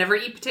 To never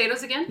eat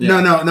potatoes again?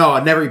 Yeah. No.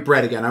 I'd never eat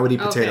bread again. I would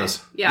eat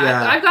potatoes.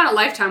 Yeah, I've gone a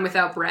lifetime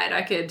without bread.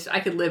 I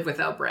could live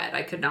without bread.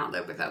 I could not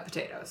live without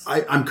potatoes.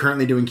 I'm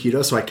currently doing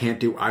keto, so I can't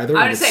do either.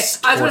 I was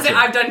going to say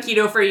I've done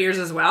keto for years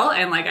as well,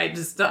 and like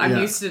I'm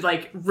used to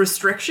like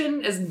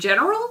restriction as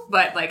general,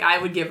 but like I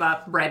would give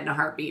up bread in a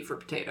heartbeat for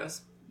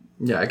potatoes.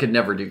 Yeah, I could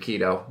never do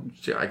keto.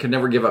 I could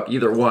never give up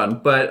either one,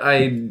 but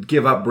I'd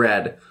give up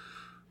bread.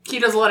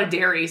 Keto's a lot of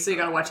dairy, so you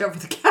gotta watch out for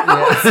the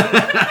cows.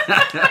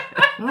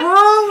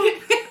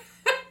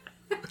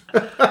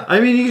 I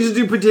mean, you can just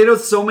do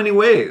potatoes so many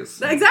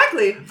ways.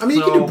 Exactly. I mean,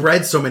 you can do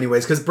bread so many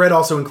ways, because bread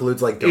also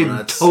includes like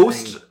donuts.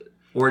 Toast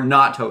or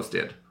not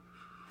toasted.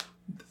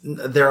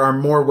 There are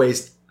more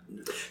ways.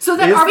 So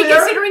then, are we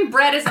considering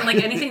bread as in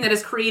like anything that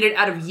is created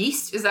out of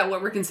yeast? Is that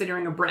what we're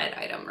considering a bread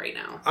item right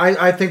now?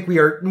 I think we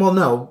are. Well,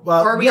 no. Or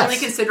are we only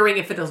considering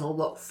if it is a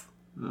loaf?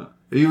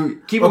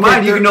 You keep in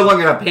mind, you can no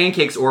longer have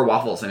pancakes or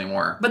waffles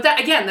anymore. But that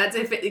again, that's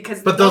if it,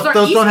 because but those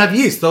don't have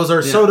yeast. Those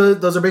are soda.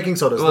 Those are baking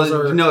sodas.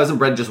 Well, no, isn't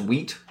bread just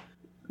wheat?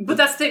 But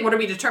that's the thing. What are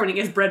we determining?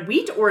 Is bread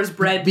wheat or is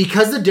bread?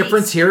 Because the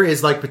difference here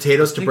is like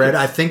potatoes to bread.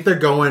 I think they're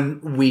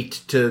going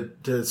wheat to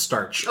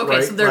starch. Okay,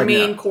 right? so their like,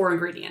 main core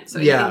ingredient. So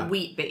anything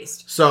wheat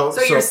based. So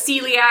you're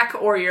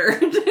celiac or you're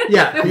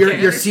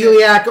you're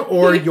celiac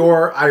or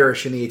you're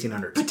Irish in the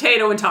 1800s.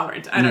 Potato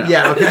intolerant. I don't know.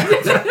 Yeah. Okay.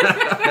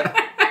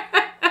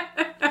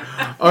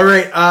 All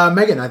right,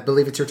 Megan. I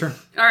believe it's your turn.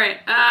 All right.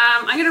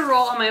 I'm gonna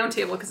roll on my own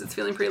table because it's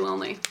feeling pretty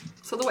lonely.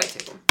 So the white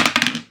table.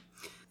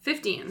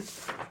 15.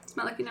 It's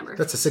my lucky number.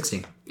 That's a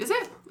 16. Is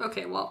it?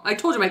 Okay, well, I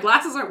told you my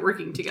glasses aren't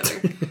working together.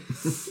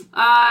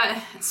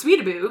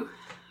 Sweetaboo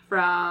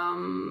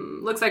from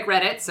looks like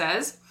Reddit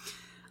says,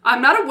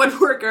 I'm not a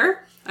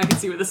woodworker. I can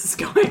see where this is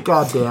going.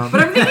 God damn.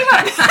 But I'm thinking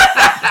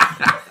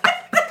about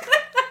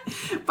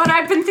But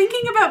I've been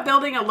thinking about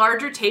building a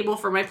larger table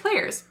for my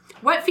players.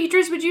 What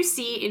features would you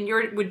see in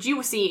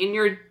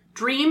your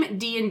dream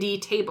D&D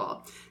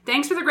table?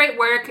 Thanks for the great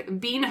work.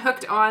 Been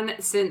hooked on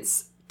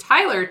since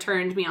Tyler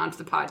turned me onto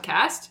the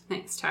podcast.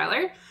 Thanks,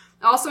 Tyler.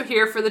 Also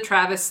here for the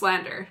Travis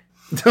slander.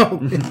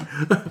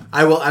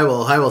 I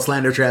will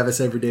slander Travis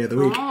every day of the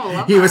week.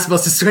 He was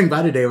supposed to swing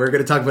by today. We were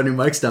going to talk about new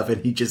mic stuff,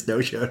 and he just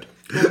no-showed.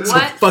 What? So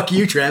fuck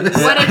you, Travis.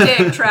 What a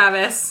dick,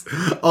 Travis.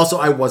 Also,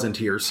 I wasn't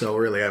here, so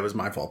really, it was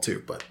my fault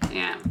too. But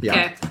yeah.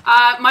 Okay.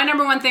 My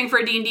number one thing for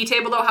a D&D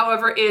table, though,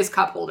 however, is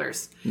cup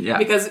holders. Yeah.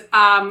 Because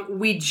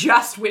we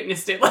just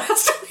witnessed it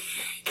last week.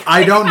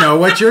 I don't know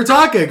what you're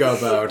talking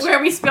about. Where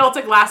we spilt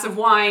a glass of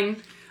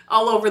wine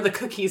all over the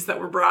cookies that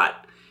were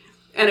brought.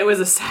 And it was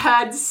a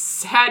sad,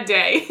 sad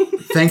day.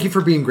 Thank you for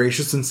being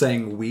gracious and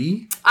saying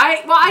we.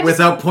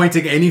 Without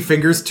pointing any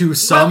fingers to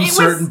some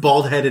certain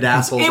bald-headed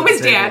assholes. It was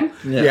Dan.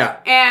 Yeah.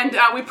 And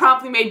we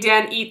promptly made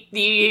Dan eat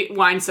the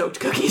wine-soaked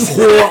cookies.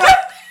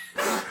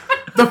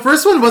 The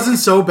first one wasn't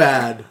so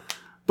bad,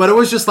 but it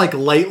was just like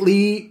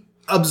lightly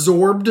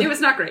absorbed. It was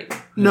not great.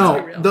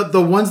 No,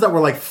 the ones that were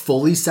like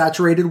fully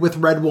saturated with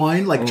red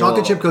wine, like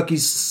chocolate chip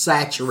cookies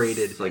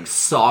saturated. Like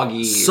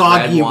soggy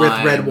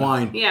with red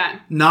wine. Yeah.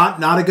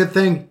 Not a good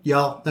thing,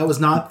 y'all. That was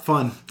not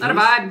fun. Not a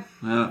vibe.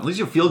 At least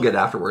you'll feel good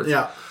afterwards.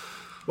 Yeah.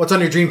 What's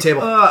on your dream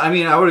table? I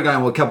mean, I would have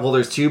gone with cup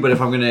holders too, but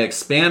if I'm going to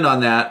expand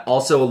on that,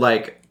 also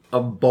like a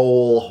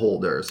bowl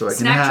holder. So I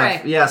can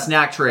have... Tray. Yeah,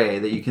 snack tray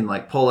that you can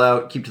like pull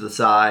out, keep to the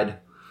side.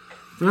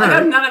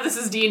 Right. None of this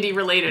is D&D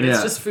related.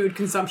 It's just food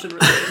consumption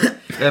related.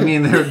 I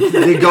mean,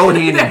 they go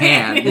hand in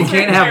hand. You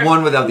can't have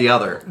one without the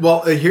other.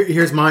 Well,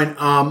 here's mine.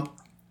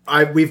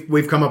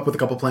 We've come up with a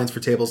couple plans for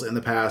tables in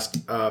the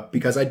past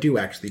because I do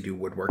actually do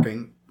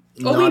woodworking.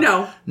 We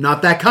know.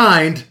 Not that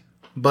kind,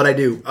 but I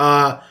do.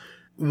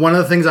 One of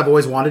the things I've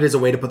always wanted is a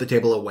way to put the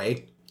table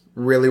away.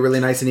 Really, really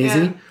nice and easy.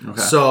 Yeah.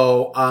 Okay.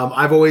 So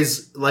I've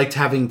always liked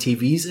having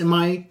TVs in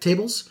my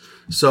tables.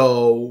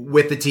 So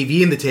with the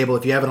TV in the table,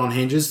 if you have it on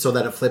hinges so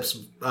that it flips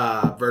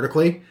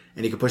vertically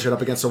and you can push it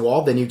up against the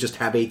wall, then you just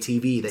have a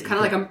TV. It's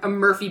kind of like a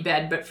Murphy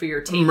bed, but for your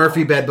table.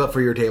 Murphy bed, but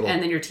for your table.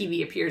 And then your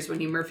TV appears when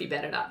you Murphy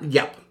bed it up.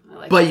 Yep.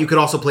 But you could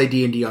also play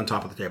D&D on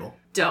top of the table.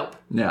 Dope.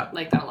 Yeah.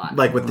 Like that a lot.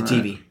 Like with the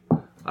TV.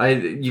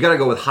 You got to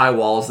go with high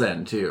walls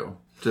then, too,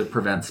 to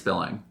prevent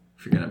spilling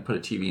if you're going to put a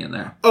TV in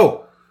there.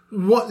 Oh,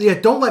 what? Yeah,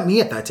 don't let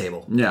me at that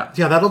table. Yeah.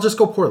 Yeah, that'll just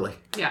go poorly.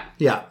 Yeah.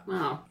 Yeah.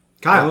 Wow.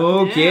 Kyle.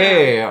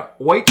 Okay. Yeah.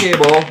 White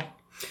table.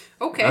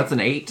 Okay. That's an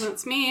 8.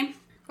 That's me.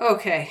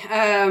 Okay.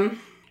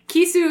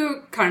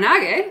 Kisu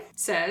Karnage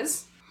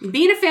says,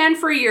 being a fan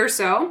for a year or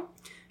so,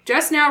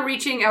 just now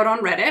reaching out on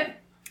Reddit.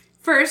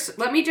 First,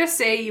 let me just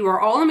say you are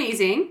all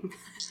amazing.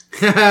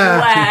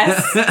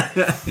 Bless.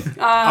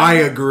 I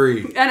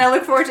agree. And I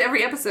look forward to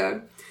every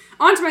episode.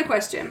 On to my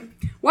question.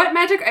 What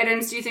magic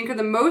items do you think are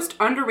the most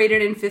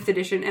underrated in 5th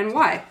edition and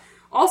why?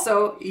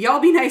 Also, y'all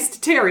be nice to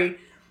Terry.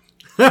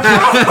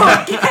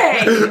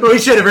 Okay. We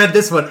should have read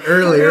this one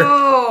earlier.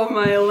 Oh,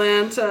 my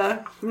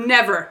Atlanta.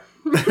 Never.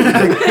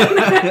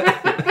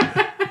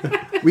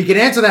 We can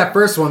answer that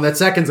first one. That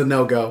second's a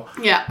no-go.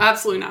 Yeah,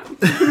 absolutely not.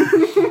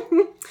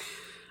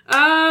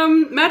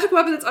 Magic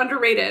weapon that's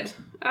underrated.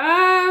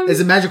 Is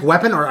it magic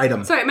weapon or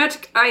item? Sorry,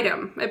 magic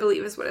item, I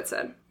believe is what it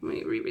said. Let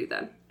me reread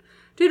that.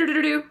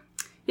 Do.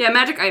 Yeah,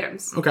 magic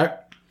items. Okay.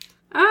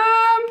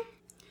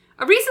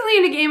 Recently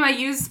in a game I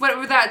used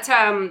whatever that,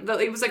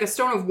 it was like a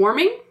stone of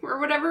warming or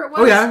whatever it was.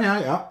 Oh,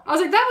 yeah. I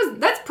was like,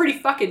 that's pretty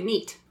fucking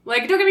neat.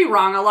 Like, don't get me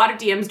wrong, a lot of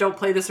DMs don't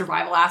play the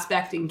survival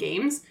aspect in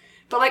games,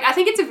 but like, I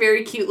think it's a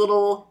very cute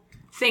little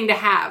thing to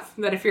have,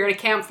 that if you're at a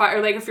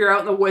campfire, like if you're out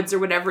in the woods or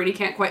whatever and you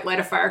can't quite light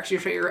a fire because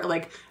you're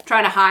like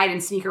trying to hide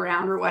and sneak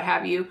around or what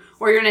have you,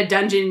 or you're in a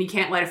dungeon and you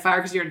can't light a fire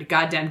because you're in a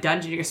goddamn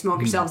dungeon, you're gonna smoke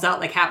yourselves out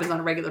like happens on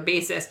a regular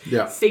basis.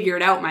 Yeah. Figure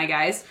it out, my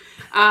guys.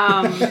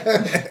 I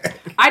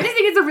just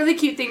think it's a really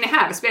cute thing to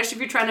have, especially if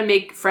you're trying to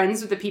make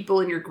friends with the people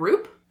in your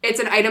group.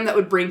 It's an item that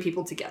would bring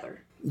people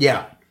together.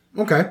 Yeah.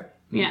 Okay.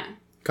 Yeah.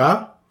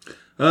 Kyle?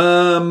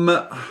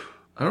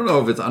 I don't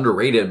know if it's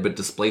underrated, but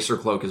Displacer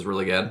Cloak is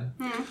really good.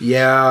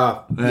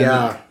 Yeah.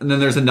 And then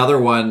there's another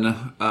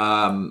one.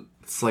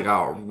 It's like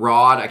a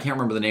rod. I can't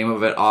remember the name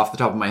of it off the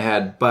top of my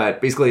head,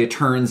 but basically it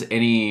turns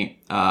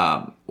any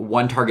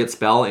one target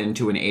spell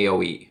into an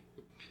AoE.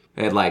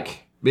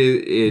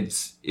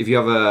 It's if you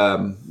have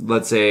a,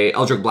 let's say,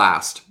 Eldritch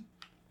Blast,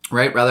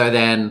 right? Rather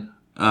than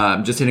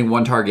just hitting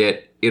one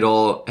target,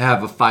 it'll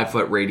have a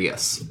 5-foot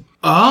radius.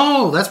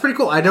 Oh, that's pretty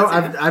cool.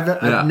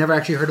 I've never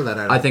actually heard of that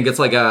item. I think it's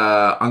like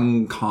a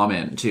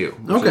uncommon too.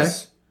 Okay.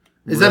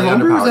 Is that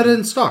homebrew or is that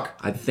in stock?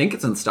 I think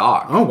it's in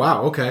stock. Oh,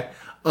 wow. Okay.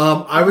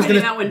 I was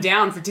writing that one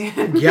down for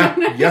Dan.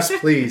 Yeah. Yes,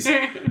 please.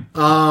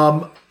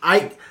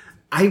 I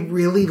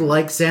really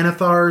like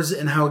Xanathars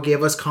and how it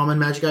gave us common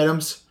magic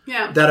items.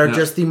 Yeah. That are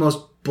just the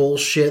most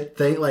bullshit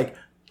thing, like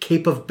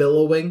Cape of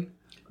Billowing.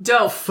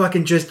 Dope.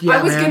 Fucking just, yeah,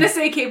 I was going to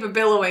say Cape of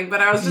Billowing, but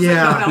I was just like,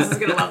 no one else is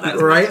going to love that.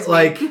 Right?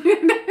 Like,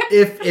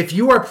 if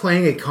you are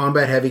playing a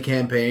combat-heavy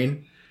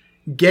campaign,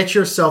 get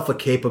yourself a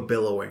Cape of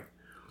Billowing.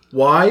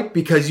 Why?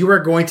 Because you are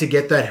going to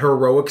get that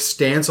heroic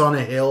stance on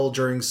a hill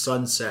during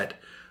sunset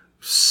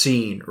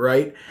scene,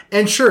 right?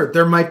 And sure,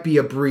 there might be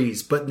a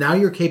breeze, but now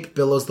your Cape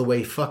billows the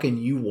way fucking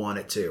you want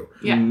it to.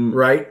 Yeah.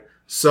 Right?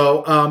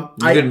 So,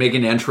 you can make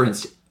an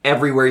entrance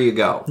everywhere you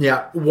go.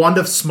 Yeah. Wand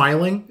of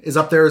Smiling is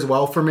up there as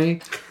well for me.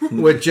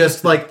 With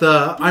just like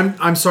the,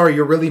 I'm sorry,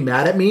 you're really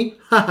mad at me?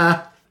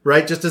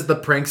 Right? Just as the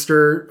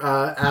prankster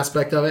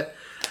aspect of it.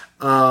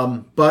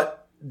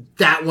 But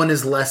that one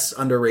is less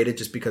underrated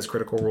just because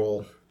Critical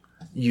Role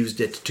used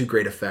it to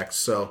great effect.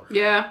 So,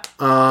 yeah.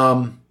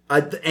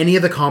 Any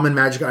of the common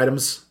magic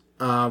items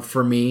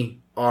for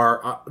me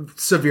are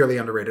severely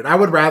underrated. I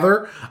would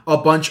rather a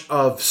bunch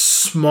of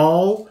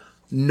small,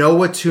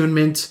 no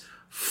attunement,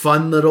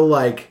 fun little,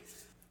 like,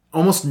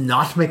 almost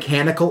not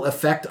mechanical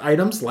effect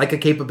items, like a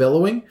Cape of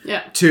Billowing,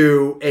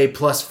 to a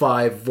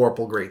 +5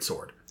 Vorpal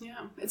Greatsword. Yeah.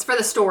 It's for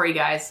the story,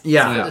 guys.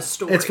 Yeah. It's for the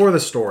story. It's for the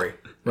story,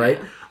 right?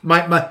 Yeah.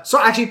 So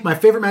actually, my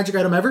favorite magic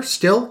item ever,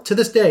 still to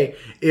this day,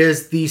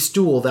 is the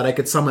stool that I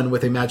could summon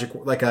with a magic,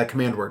 like a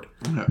command word.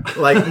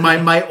 Like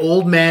my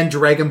old man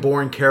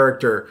Dragonborn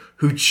character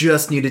who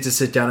just needed to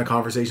sit down and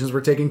conversations were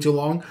taking too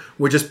long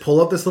would just pull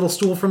up this little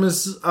stool from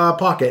his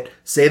pocket,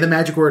 say the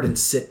magic word, and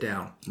sit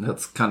down.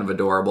 That's kind of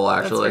adorable,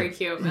 actually. That's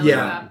very cute. I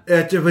love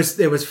that.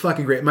 It was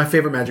fucking great. My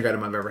favorite magic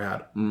item I've ever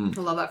had.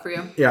 I love that for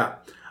you. Yeah.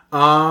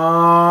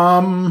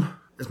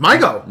 It's my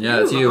go.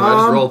 Yeah, it's you. I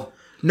just rolled.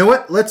 You know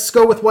what? Let's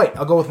go with white.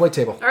 I'll go with white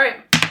table. All right.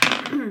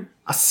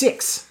 A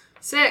 6.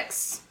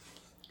 6.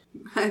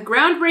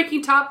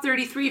 Groundbreaking top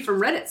 33 from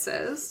Reddit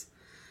says,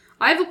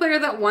 I have a player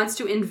that wants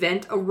to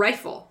invent a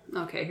rifle.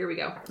 Okay, here we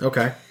go.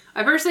 Okay.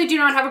 I personally do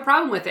not have a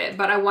problem with it,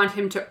 but I want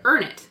him to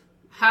earn it.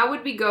 How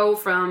would we go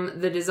from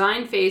the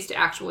design phase to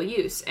actual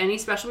use? Any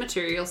special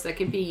materials that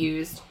can be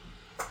used,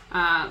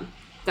 that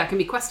can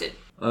be quested?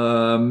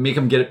 Make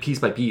him get it piece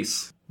by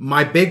piece.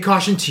 My big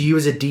caution to you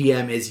as a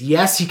DM is,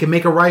 yes, he can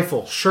make a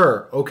rifle.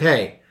 Sure.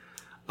 Okay.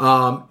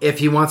 If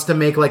he wants to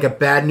make like a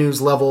bad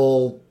news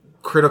level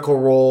Critical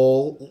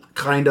Role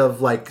kind of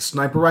like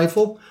sniper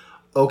rifle,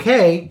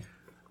 okay.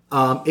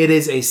 It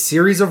is a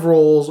series of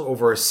rolls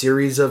over a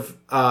series of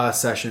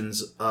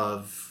sessions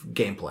of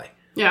gameplay.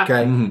 Yeah.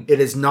 Okay. Mm-hmm. It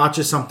is not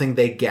just something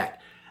they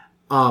get.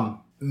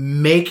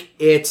 Make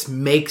it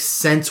make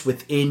sense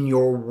within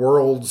your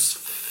world's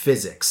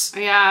physics.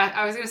 Yeah,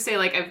 I was going to say,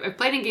 like, I've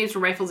played in games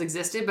where rifles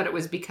existed, but it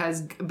was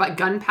because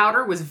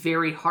gunpowder was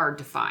very hard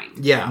to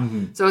find. Yeah.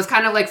 Mm-hmm. So it's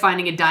kind of like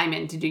finding a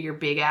diamond to do your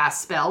big-ass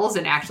spells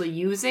and actually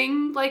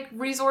using, like,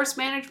 resource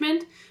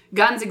management.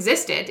 Guns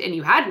existed, and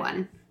you had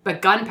one,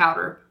 but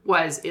gunpowder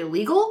was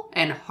illegal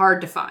and hard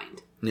to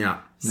find. Yeah.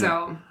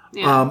 So...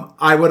 Yeah.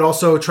 I would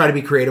also try to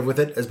be creative with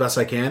it as best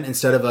I can.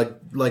 Instead of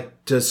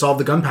like to solve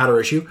the gunpowder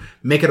issue,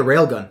 make it a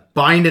railgun.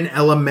 Bind an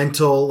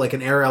elemental, like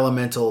an air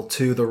elemental,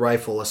 to the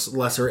rifle, a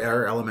lesser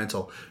air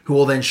elemental, who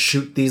will then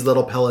shoot these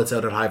little pellets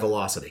out at high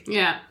velocity.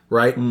 Yeah.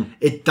 Right?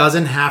 It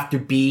doesn't have to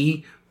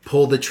be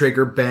pull the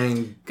trigger,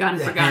 bang, gun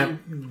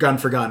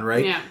for gun,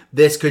 right? Yeah.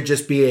 This could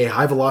just be a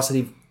high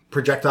velocity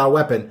projectile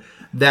weapon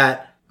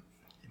that,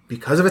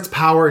 because of its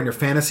power in your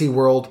fantasy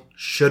world,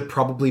 should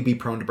probably be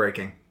prone to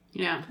breaking.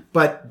 Yeah.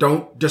 But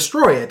don't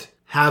destroy it.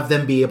 Have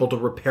them be able to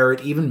repair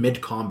it even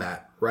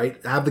mid-combat,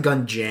 right? Have the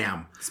gun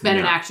jam. Spend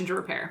an action to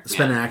repair.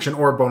 Spend an action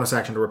or a bonus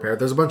action to repair.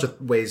 There's a bunch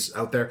of ways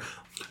out there.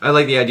 I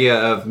like the idea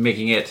of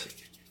making it,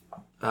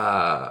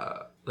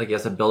 like he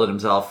has to build it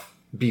himself,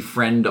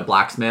 befriend a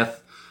blacksmith.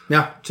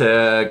 Yeah.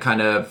 To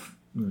kind of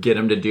get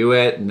him to do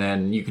it, and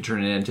then you can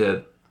turn it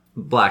into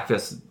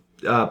Blacksmith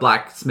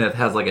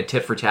has like a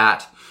tit for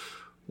tat,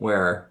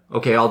 where,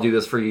 okay, I'll do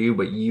this for you,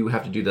 but you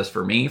have to do this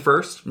for me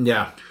first.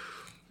 Yeah.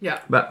 Yeah.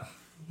 But,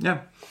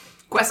 yeah.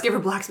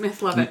 Questgiver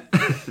Blacksmith, love it.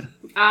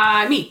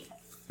 Me.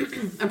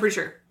 I'm pretty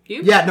sure.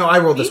 You? Yeah, no, I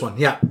rolled this one.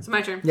 Yeah. It's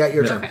my turn. Yeah,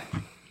 your turn. Okay.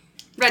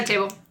 Red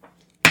table.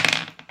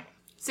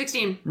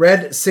 16.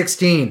 Red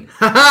 16.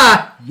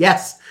 Haha!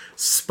 Yes.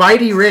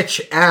 Spidey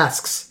Rich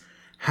asks,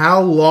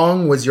 how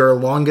long was your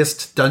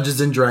longest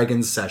Dungeons &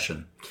 Dragons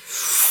session?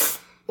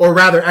 Or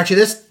rather, actually,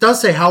 this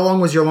does say how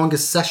long was your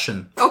longest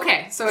session.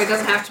 Okay, so it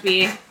doesn't have to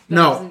be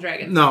No. Dungeons &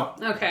 Dragons. No.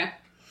 Okay.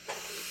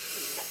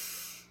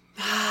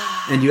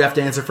 And you have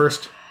to answer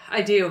first?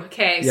 I do.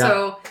 Okay, Yeah.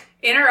 so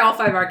in our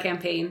L5R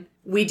campaign,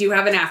 we do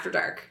have an After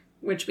Dark,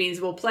 which means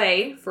we'll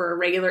play for a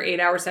regular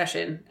 8-hour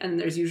session, and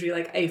there's usually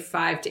like a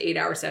 5 to 8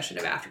 hour session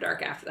of After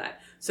Dark after that.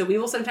 So we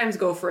will sometimes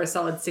go for a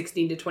solid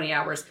 16 to 20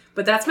 hours,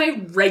 but that's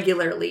my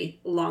regularly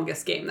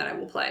longest game that I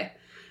will play.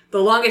 The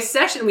longest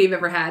session we've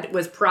ever had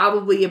was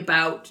probably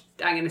about,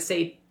 I'm going to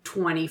say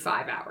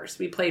 25 hours.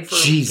 We played for a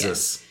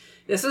Jesus. weekend.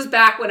 This was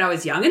back when I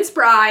was young and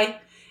spry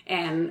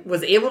and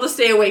was able to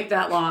stay awake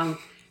that long.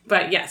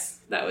 But yes,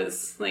 that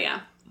was,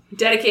 yeah,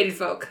 dedicated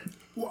folk.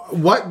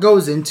 What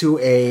goes into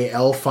a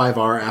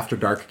L5R After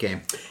Dark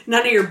game?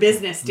 None of your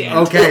business, Dan.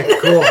 Okay,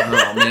 cool.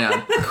 Oh,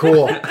 man.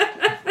 Cool.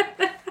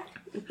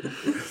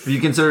 You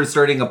consider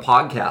starting a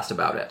podcast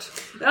about it.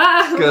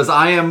 Ah, Because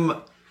I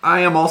am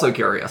also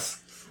curious.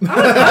 I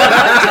would love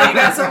to tell you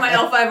guys some of my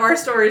L5R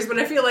stories, but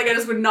I feel like I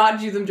just would not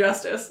do them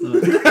justice.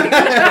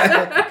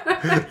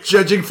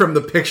 Judging from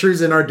the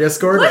pictures in our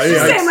Discord. Let's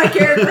just say my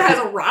character has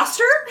a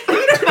roster.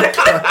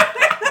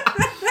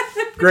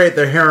 Great,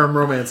 they're harem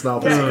romance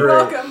novels. Yeah, Great. you're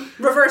welcome.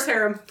 Reverse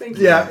harem. Thank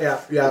you.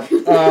 Yeah.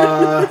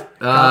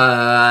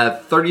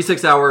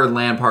 36-hour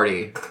LAN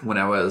party when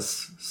I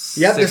was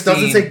 16. Yeah, this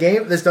doesn't say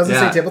game. This doesn't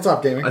say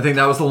tabletop gaming. I think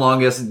that was the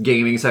longest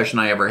gaming session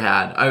I ever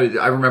had.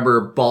 I remember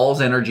Ball's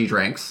energy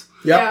drinks.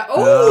 Yep. Yeah.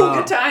 Oh,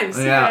 good times.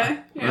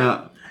 Yeah.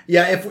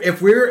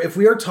 If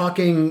we are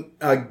talking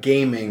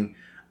gaming,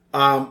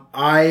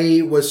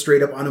 I was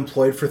straight up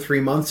unemployed for 3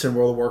 months in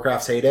World of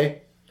Warcraft's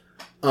heyday,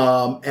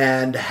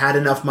 and had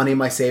enough money in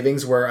my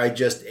savings where I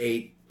just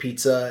ate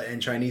pizza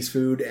and Chinese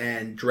food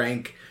and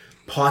drank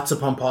pots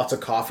upon pots of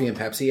coffee and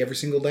Pepsi every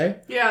single day.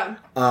 Yeah.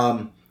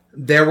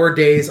 There were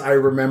days I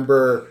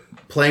remember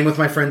playing with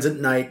my friends at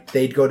night.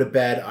 They'd go to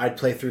bed. I'd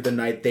play through the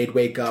night. They'd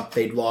wake up.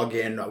 They'd log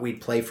in.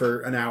 We'd play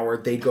for an hour.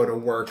 They'd go to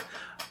work.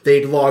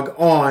 They'd log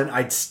on.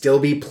 I'd still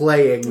be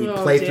playing. We'd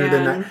play through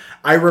the night.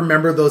 I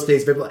remember those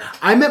days vividly.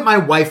 I met my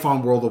wife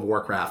on World of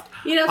Warcraft.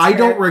 I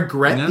don't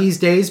regret these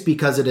days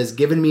because it has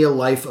given me a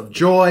life of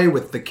joy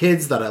with the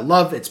kids that I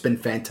love. It's been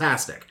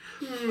fantastic.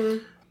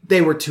 They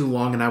were too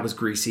long and I was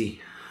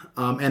greasy.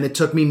 And it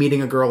took me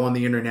meeting a girl on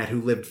the internet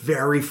who lived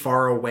very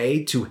far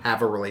away to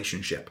have a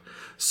relationship.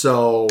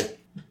 So,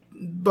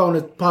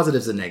 bonus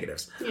positives and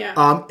negatives.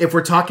 Yeah. If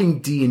we're talking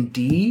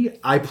D&D,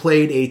 I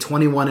played a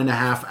 21 and a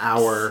half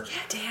hour. Yeah,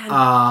 Dan.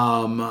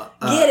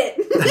 Get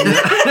it.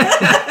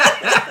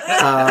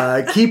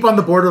 Keep on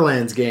the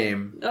Borderlands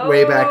game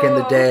way back in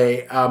the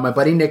day. My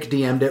buddy Nick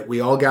DM'd it.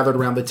 We all gathered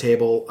around the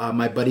table.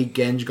 My buddy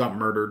Genj got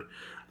murdered.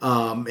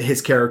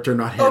 His character,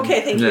 not him.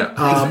 Okay, thank you.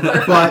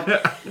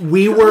 But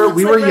we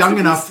were young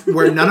enough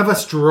where none of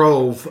us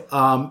drove,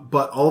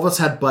 but all of us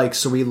had bikes,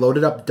 so we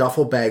loaded up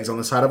duffel bags on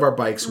the side of our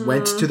bikes,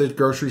 went to the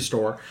grocery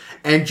store,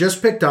 and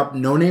just picked up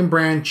no-name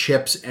brand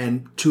chips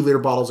and 2-liter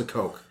bottles of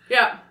Coke.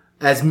 Yeah.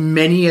 As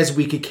many as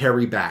we could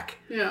carry back.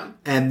 Yeah.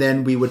 And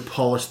then we would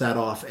polish that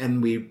off,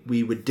 and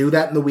we would do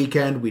that in the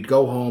weekend. We'd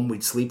go home,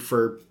 we'd sleep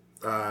for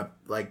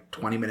like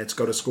 20 minutes,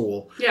 go to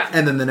school. Yeah.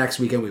 And then the next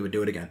weekend we would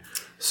do it again.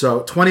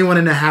 So 21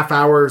 and a half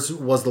hours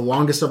was the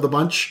longest of the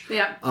bunch.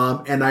 Yeah.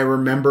 And I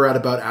remember at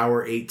about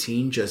hour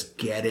 18 just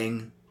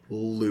getting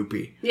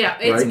loopy. Yeah,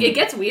 it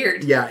gets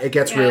weird. Yeah, it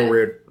gets real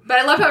weird. But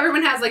I love how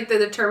everyone has like the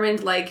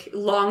determined like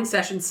long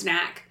session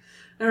snack.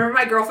 I remember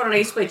my girlfriend and I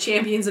used to play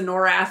Champions of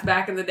Norath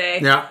back in the day.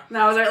 Yeah. And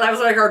that was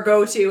like our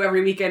go-to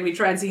every weekend. We'd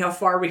try and see how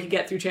far we could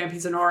get through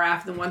Champions of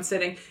Norath in one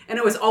sitting. And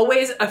it was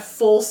always a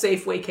full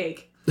Safeway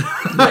cake. Just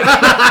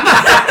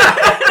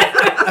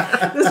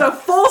a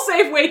full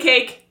Safeway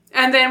cake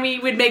And then we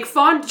would make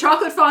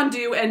chocolate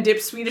fondue and dip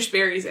Swedish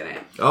berries in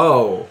it.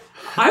 Oh.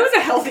 I was a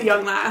healthy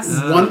young lass.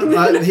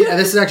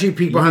 This is actually a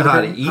peek behind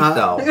how to eat,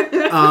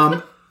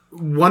 though.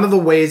 One of the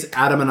ways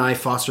Adam and I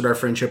fostered our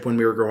friendship when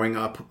we were growing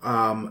up,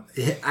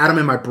 Adam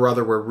and my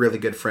brother were really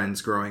good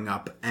friends growing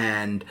up.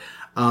 And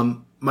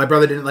my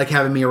brother didn't like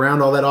having me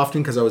around all that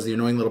often because I was the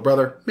annoying little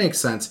brother. Makes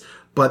sense.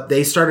 But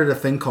they started a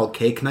thing called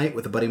Cake Night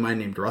with a buddy of mine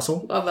named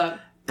Russell. Love that.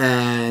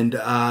 And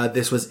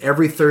this was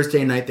every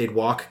Thursday night they'd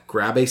walk,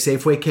 grab a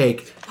Safeway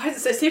cake. Why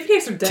is it Safeway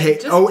cakes are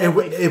dead?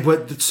 It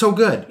was so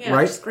good,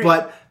 right?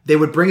 But they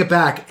would bring it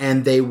back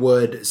and they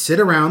would sit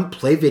around,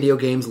 play video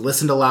games,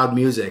 listen to loud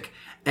music,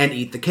 and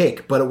eat the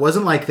cake. But it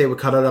wasn't like they would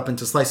cut it up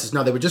into slices.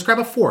 No, they would just grab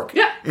a fork.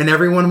 Yeah. And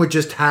everyone would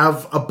just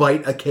have a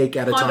bite of cake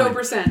at a time.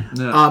 100%.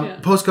 Yeah.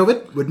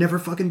 Post-COVID, would never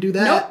fucking do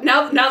that.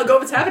 Nope. Now the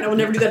COVID's happened, I will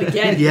never do that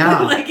again.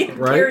 Yeah. Right?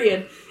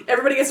 Period.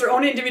 Everybody gets their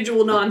own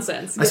individual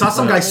nonsense. I saw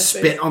some guy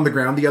spit on the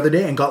ground the other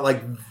day and got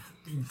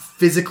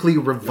physically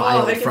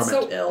reviled I get from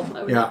so it. ill.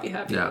 I would not be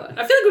happy with that.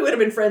 I feel like we would have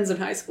been friends in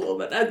high school,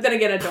 but then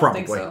again, I don't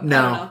think so.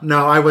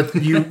 No, I would.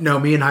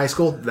 Me in high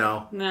school?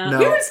 No. We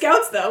were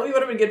Scouts, though. We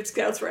would have been good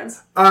Scouts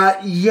friends.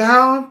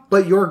 Yeah,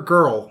 but you're a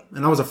girl,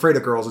 and I was afraid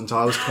of girls until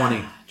I was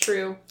 20.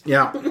 True.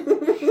 Yeah.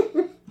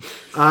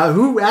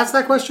 Who asked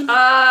that question?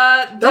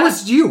 That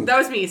was you. That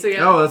was me. So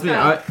yeah. Oh, that's me.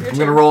 I'm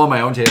going to roll on my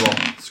own table.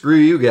 Screw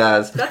you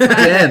guys.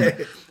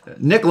 Then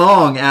Nick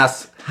Long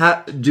asks,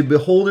 do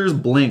beholders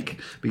blink?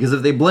 Because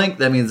if they blink,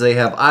 that means they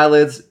have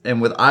eyelids,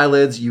 and with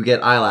eyelids, you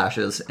get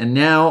eyelashes. And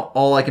now,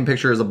 all I can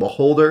picture is a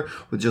beholder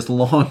with just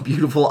long,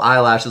 beautiful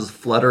eyelashes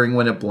fluttering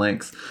when it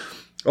blinks.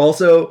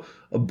 Also,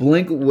 a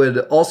blink would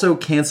also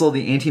cancel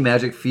the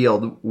anti-magic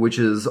field, which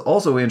is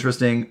also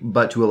interesting,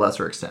 but to a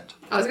lesser extent.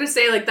 I was gonna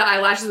say the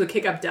eyelashes would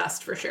kick up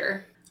dust for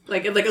sure,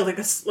 like a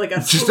just a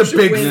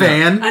big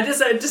fan,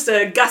 just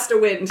a gust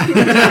of wind.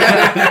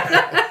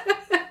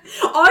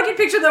 All I can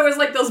picture though is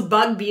those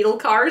bug beetle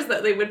cars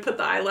that they would put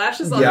the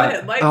eyelashes on the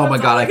headlight. Oh my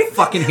god, I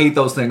fucking hate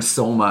those things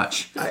so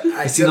much.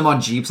 I see them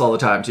on Jeeps all the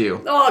time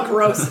too. Oh,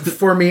 gross.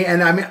 For me,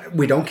 and I mean,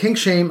 we don't kink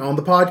shame on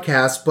the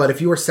podcast, but if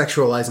you are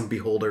sexualizing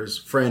beholders,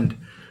 friend,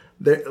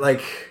 they're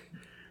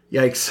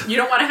yikes. You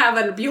don't want to have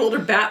a beholder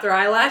bat their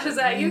eyelashes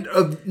at you?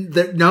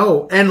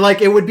 No. And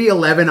it would be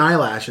 11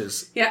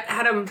 eyelashes. Yeah,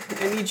 Adam,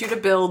 I need you to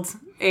build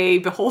a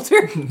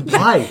beholder.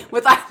 Why?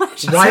 With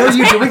eyelashes. Why are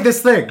you doing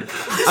this thing?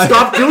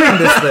 Stop doing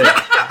this thing.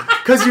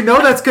 Because you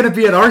know that's going to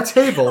be at our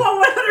table.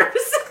 Oh,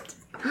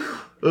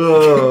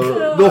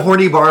 100%. The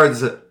horny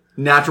bard's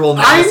natural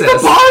nemesis. I'm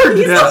the bard!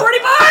 He's the horny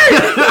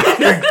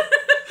bard!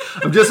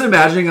 I'm just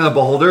imagining a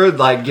beholder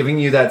giving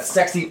you that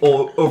sexy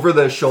over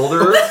the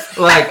shoulder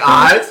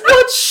eyes.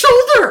 What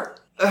shoulder?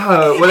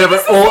 Whatever.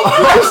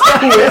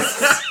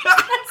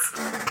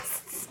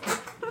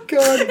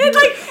 God.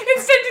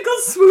 Its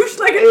tentacles swoosh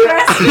like a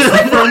dress. It's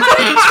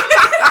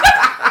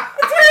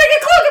wearing a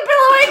cloak and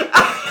billowing.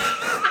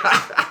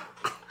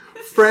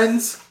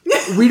 Friends,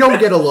 we don't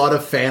get a lot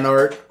of fan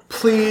art.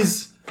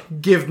 Please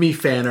give me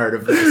fan art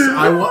of this.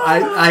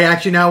 I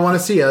actually now want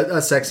to see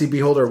a sexy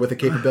beholder with a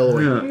cape of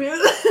billowing. Yeah.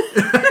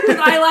 With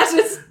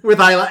eyelashes.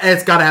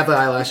 It's got to have the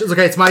eyelashes.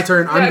 Okay, it's my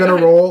turn. I'm going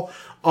to roll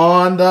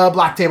on the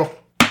black table.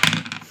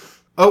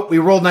 Oh, we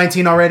rolled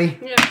 19 already.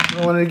 Yeah.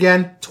 Rolling it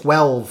again.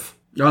 12.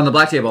 You're on the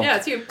black table. Yeah,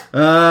 it's you.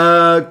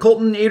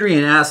 Colton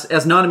Adrian asks,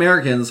 as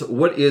non-Americans,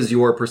 what is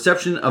your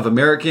perception of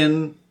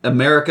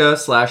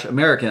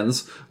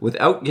America/Americans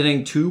without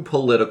getting too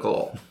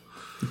political?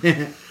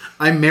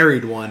 I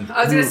married one.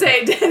 I was going to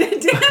say,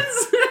 Dan's...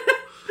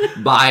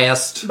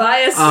 Biased.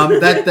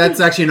 That's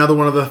actually another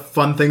one of the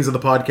fun things of the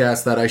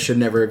podcast that I should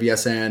never have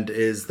yes and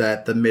is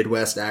that the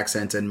Midwest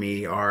accent and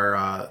me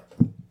are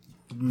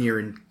near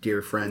and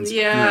dear friends.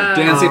 Yeah.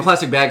 Dan, say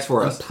plastic bags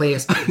for us.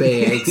 Plastic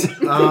bags.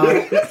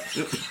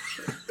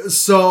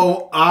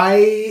 So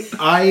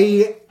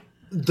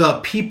the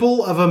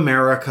people of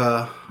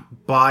America,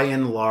 by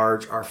and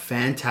large, are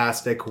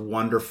fantastic,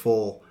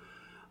 wonderful,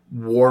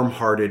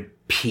 warm-hearted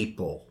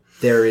people.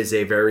 There is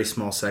a very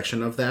small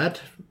section of that,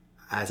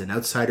 as an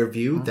outsider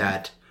view,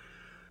 that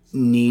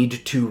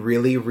need to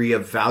really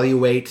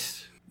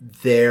reevaluate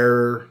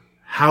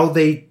how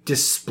they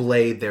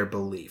display their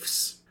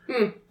beliefs.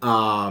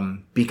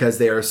 Because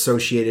they are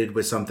associated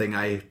with something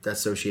I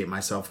associate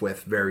myself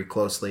with very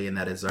closely, and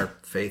that is our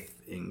faith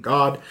in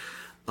God.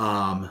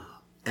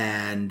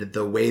 And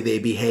the way they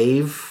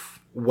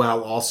behave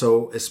while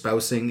also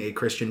espousing a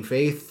Christian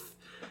faith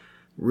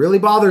really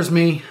bothers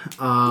me.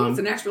 It's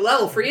an extra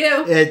level for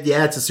you.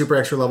 It's a super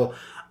extra level.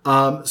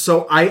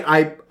 So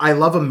I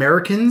love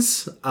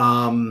Americans,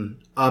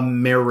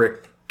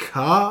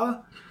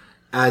 America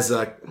as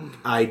a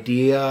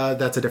idea.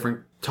 That's a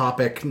different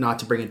topic, not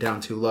to bring it down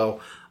too low.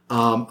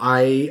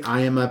 I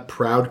am a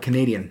proud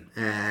Canadian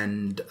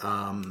and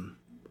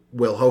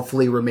will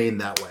hopefully remain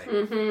that way.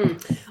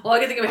 Mm-hmm. All I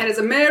can think of in my head is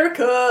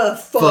America.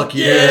 Fuck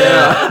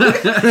yeah.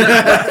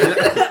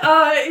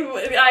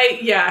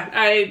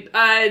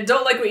 I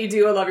don't like what you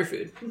do. I love your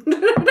food.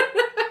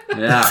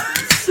 Yeah.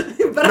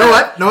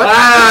 what?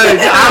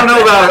 I don't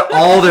know about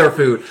all their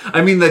food.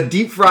 I mean, the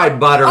deep fried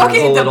butter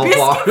is a little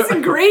far. Biscuits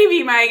and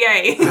gravy, my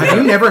guy. Have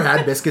you never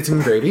had biscuits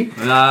and gravy?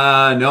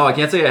 No, I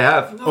can't say I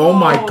have. Oh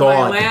my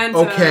god. Atlanta.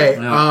 Okay.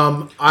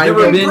 No. I Never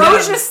will- been-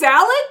 Ambrosia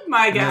salad?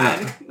 My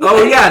god.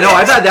 Oh yeah, no,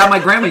 I've had that. My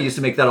grandma used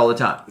to make that all the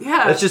time.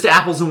 Yeah. It's just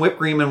apples and whipped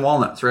cream and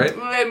walnuts, right?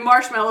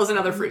 Marshmallows and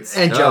other fruits.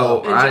 and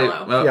Jello. And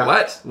Jell-O. Yeah.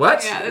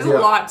 What? Yeah, there's Yeah. a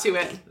lot to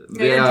it.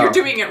 Yeah. You're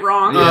doing it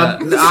wrong. Yeah.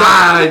 I've Not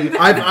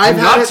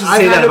had to it, say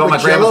I've that had it about my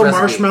with grandma's Jello, recipe.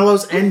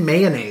 marshmallows, and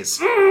mayonnaise.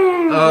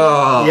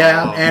 Oh.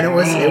 Yeah, and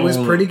it was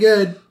pretty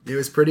good. It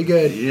was pretty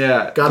good.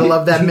 Yeah. Gotta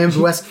love that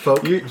Midwest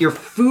folk. Your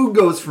food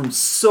goes from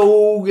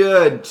so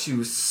good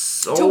to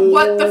so To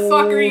what the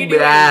fuck are you doing?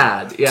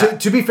 bad. Yeah.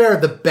 To be fair,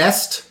 the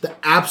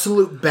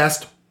absolute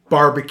best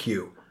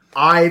barbecue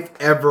I've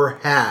ever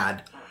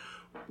had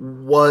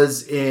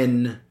was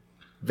in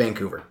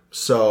Vancouver.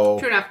 So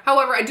True enough.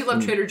 However, I do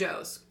love Trader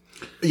Joe's.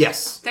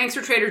 yes, Thanks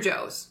for Trader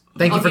Joe's.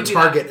 thank you I'll for give that.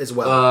 Target as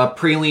well.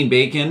 Praline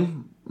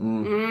bacon.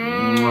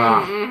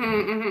 Mwah.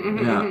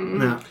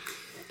 Yeah. Yeah.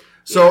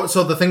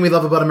 So the thing we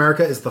love about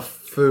America is the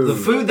food. The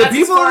food. The That's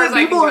people. as far as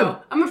I people can are go.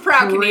 I'm a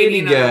proud pretty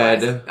Canadian.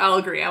 good. Otherwise, I'll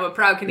agree. I'm a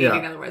proud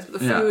Canadian. Yeah. Otherwise, but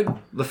the Yeah. food.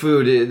 The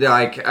food,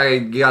 like, I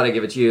gotta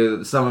give it to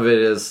you. Some of it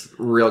is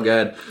real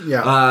good.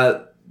 Yeah.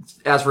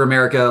 As for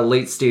America,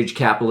 late stage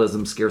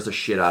capitalism scares the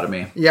shit out of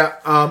me. Yeah,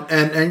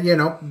 and you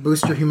know,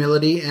 boost your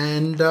humility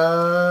and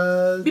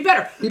Be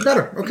better. be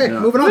better. Okay, Yeah.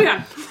 moving on. Moving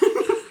on.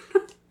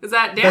 Is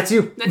that Dan? That's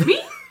you. That's me.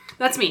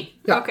 That's me.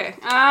 Yeah. Okay.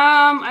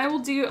 I will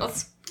do.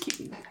 Let's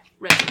keep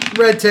red.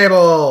 Red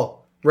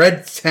table.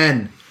 Red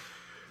 10.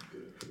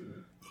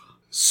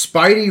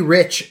 Spidey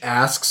Rich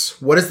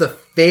asks, what is the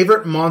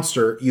favorite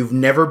monster you've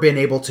never been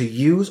able to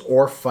use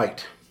or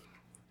fight?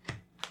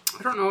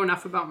 I don't know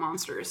enough about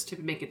monsters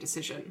to make a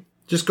decision.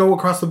 Just go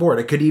across the board.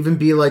 It could even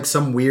be like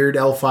some weird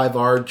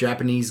L5R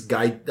Japanese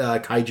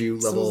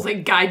kaiju level. It's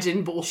like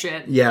gaijin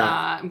bullshit.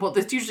 Yeah. Well,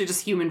 it's usually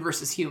just human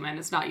versus human.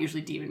 It's not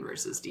usually demon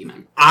versus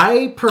demon.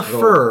 I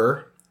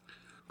prefer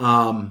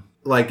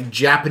like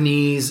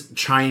Japanese,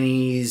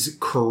 Chinese,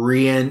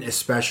 Korean,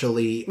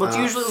 especially Well, it's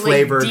usually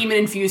flavored like demon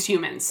infused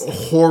humans.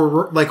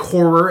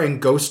 horror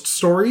and ghost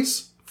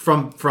stories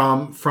from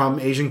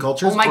Asian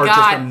cultures Oh my are god!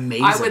 just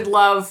amazing.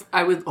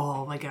 I would.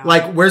 Oh my god!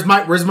 Like, where's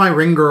my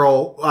ring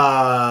girl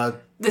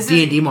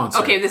D&D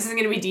monster? Okay, this isn't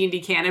going to be D&D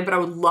canon, but I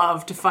would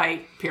love to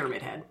fight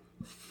Pyramid Head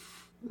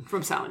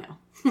from Silent Hill.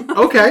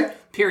 Okay.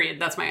 Period.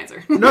 That's my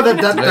answer. No, that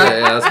that's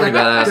pretty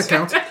badass. that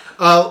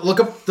counts. Look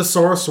up the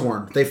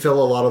Sorosworn. They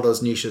fill a lot of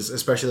those niches,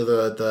 especially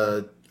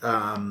the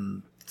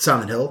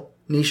Silent Hill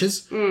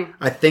niches.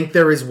 I think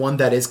there is one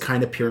that is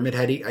kind of Pyramid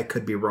Heady. I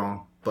could be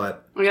wrong,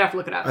 but I'm going to have to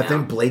look it up I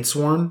think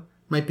Bladesworn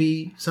might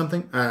be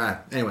something.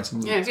 Anyways.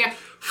 Yeah.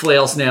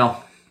 Flail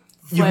snail.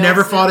 You've Flail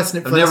never snake. fought a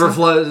snake? I've never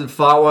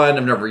fought one.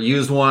 I've never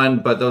used one,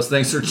 but those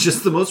things are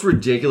just the most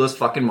ridiculous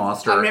fucking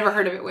monster. I've never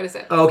heard of it. What is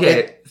it?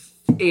 Okay,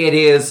 it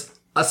is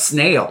a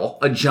snail,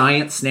 a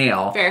giant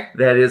snail Fair.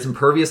 that is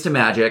impervious to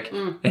magic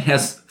and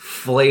has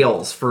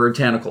flails for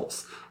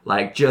tentacles,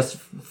 like just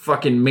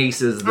fucking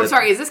maces. I'm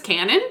sorry, is this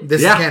canon?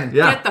 This Yeah, is canon.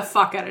 yeah. Get the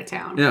fuck out of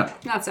town. Yeah.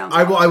 That sounds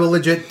I will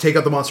legit take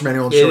out the monster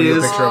manual and show It you a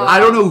is. picture of it. I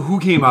don't know who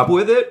came up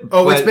with it.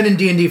 Oh, it's but- been in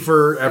D&D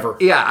forever.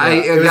 Yeah,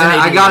 it was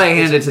I in gotta AD&D.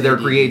 hand it to their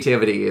It's in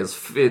creativity. It's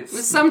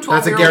It's some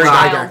 12-year-old That's a Gary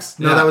child. Gygax.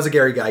 No, Yeah. that was a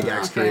Gary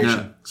Gygax Okay. creation.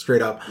 Yeah.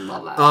 Straight up.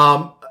 Love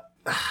that.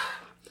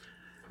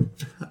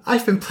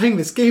 I've been playing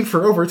this game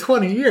for over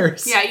 20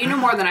 years. Yeah, you know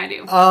more than I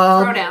do.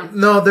 Throw down.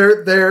 No,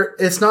 there.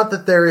 It's not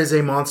that there is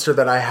a monster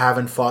that I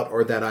haven't fought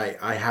or that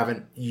I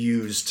haven't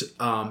used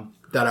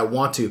that I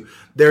want to.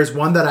 There's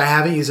one that I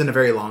haven't used in a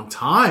very long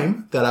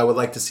time that I would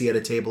like to see at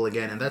a table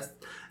again, and that's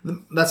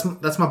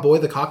my boy,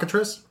 the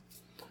cockatrice,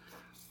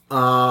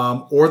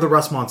 or the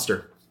rust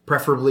monster,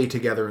 preferably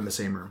together in the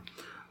same room.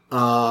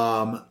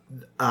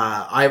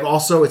 I've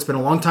also. It's been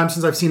a long time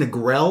since I've seen a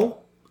Grell.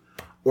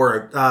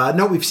 Or,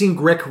 no, we've seen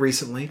Grick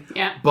recently.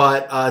 Yeah.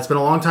 But it's been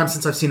a long time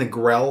since I've seen a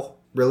Grell.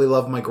 Really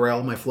love my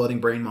Grell, my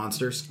floating brain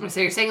monsters. So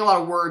you're saying a lot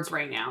of words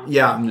right now.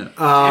 Yeah.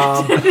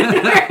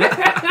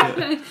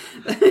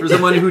 for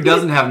someone who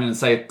doesn't have an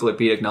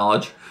encyclopedic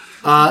knowledge.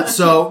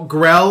 So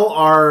Grell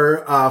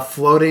are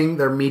floating.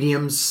 They're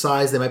medium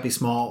size. They might be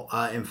small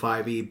in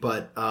 5e,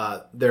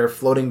 but they're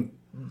floating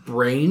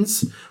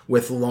brains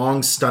with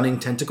long, stunning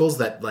tentacles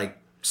that like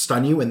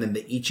stun you and then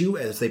they eat you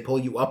as they pull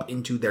you up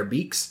into their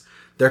beaks.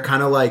 They're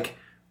kind of like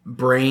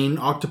brain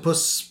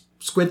octopus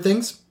squid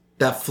things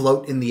that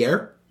float in the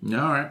air. All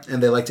right.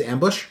 And they like to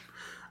ambush.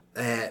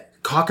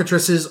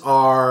 Cockatrices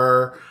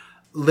are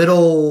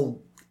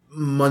little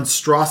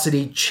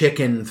monstrosity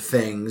chicken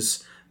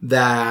things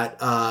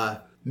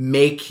that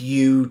make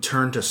you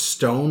turn to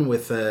stone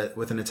with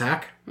an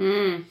attack.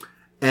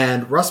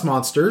 And rust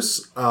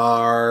monsters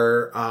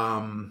are,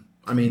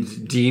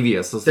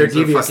 Devious. Those they're things are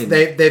devious.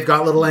 fucking- They've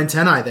got little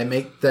antennae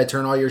that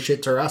turn all your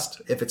shit to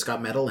rust if it's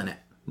got metal in it.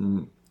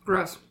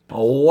 Gross.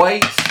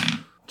 White.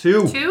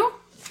 2. 2?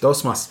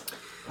 Dos mas.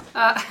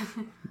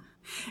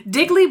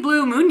 Diggly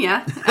Blue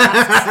Munya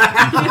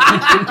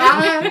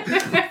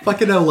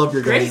Fucking I love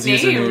your guys'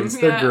 Great names, usernames.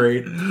 They're yeah.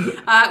 great.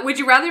 Would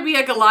you rather be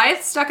a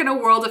Goliath stuck in a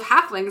world of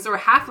halflings or a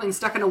halfling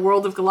stuck in a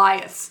world of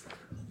Goliaths?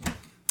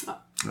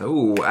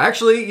 Oh,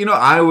 actually,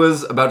 I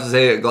was about to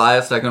say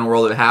Goliath stuck in a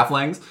world of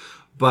halflings,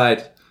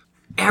 but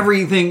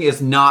everything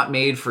is not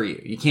made for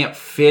you. You can't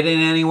fit in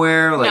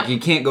anywhere. Like, you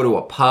can't go to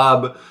a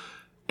pub.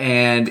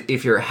 And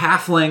if you're a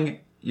halfling,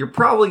 you're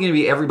probably going to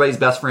be everybody's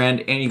best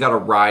friend, and you got to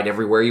ride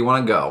everywhere you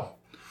want to go.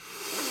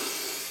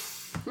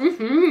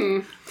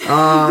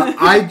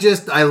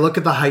 I look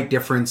at the height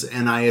difference,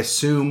 and I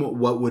assume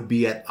what would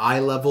be at eye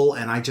level,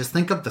 and I just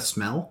think of the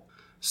smell.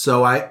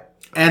 So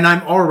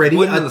I'm already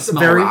Wouldn't the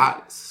smell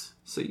rise?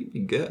 So you'd be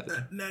good.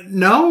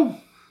 No,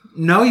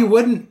 you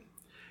wouldn't.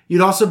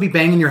 You'd also be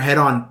banging your head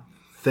on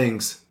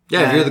things.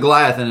 Yeah, if you're the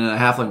Goliath in a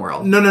halfling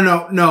world. No.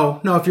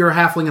 If you're a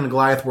halfling in a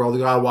Goliath world, you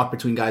gotta walk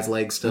between guys'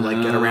 legs to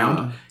get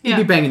around. You'd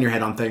be banging your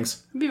head on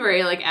things. Be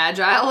very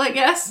agile, I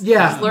guess.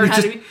 Yeah, just learn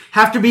how to be.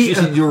 Have to be.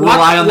 You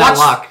rely on that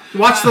luck.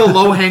 Watch the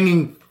low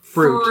hanging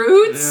fruit.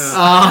 Fruits.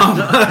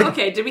 Yeah.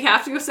 Okay, did we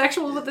have to go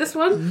sexual with this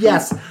one?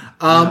 Yes.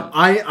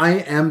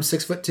 I am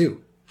 6'2".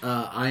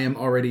 I am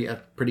already a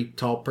pretty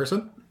tall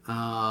person.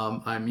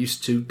 I'm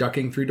used to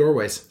ducking through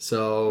doorways.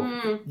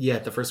 So, yeah,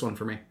 the first one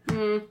for me.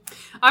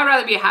 I'd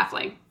rather be a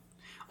halfling.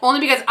 Only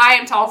because I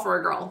am tall for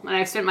a girl, and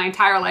I've spent my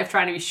entire life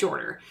trying to be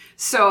shorter.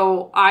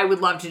 So, I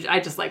would love to... I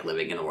just like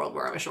living in a world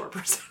where I'm a short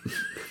person.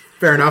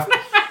 Fair enough.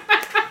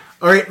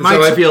 All right,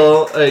 I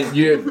feel...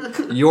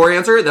 your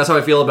answer, that's how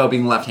I feel about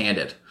being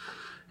left-handed.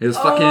 It's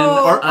fucking...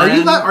 Are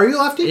you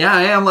lefty? Yeah,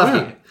 I am lefty.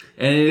 Yeah.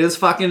 And it is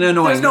fucking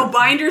annoying. There's no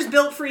binders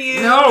built for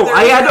you. No,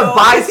 I had to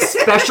buy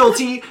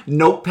specialty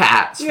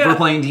notepads for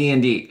playing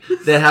D&D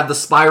that have the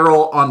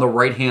spiral on the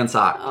right-hand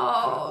side.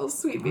 Oh,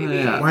 sweet baby.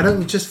 Yeah. Why don't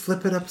you just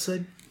flip it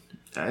upside?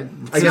 I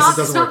guess it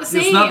doesn't work.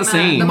 It's not the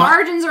same. The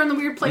margins are in the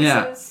weird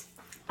places.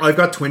 Yeah. I've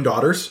got twin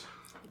daughters,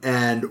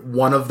 and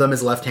one of them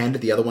is left-handed,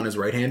 the other one is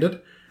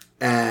right-handed.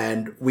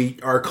 And we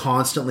are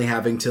constantly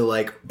having to,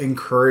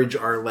 encourage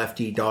our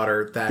lefty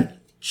daughter that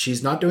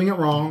she's not doing it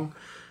wrong.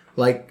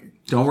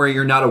 Don't worry,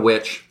 you're not a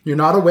witch. You're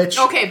not a witch.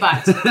 Okay, but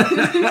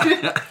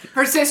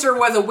her sister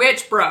was a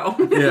witch, bro.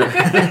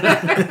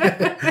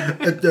 Yeah.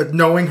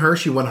 Knowing her,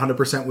 she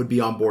 100% would be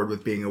on board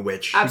with being a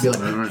witch.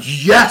 Absolutely. She'd be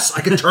like, yes,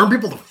 I can turn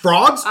people to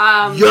frogs.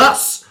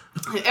 Yes.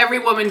 Every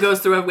woman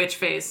goes through a witch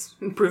phase.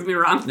 Prove me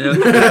wrong. Yeah.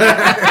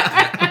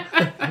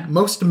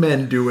 Most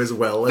men do as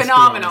well.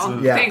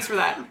 Phenomenal. Yeah. Thanks for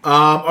that.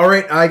 All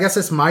right, I guess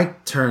it's my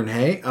turn,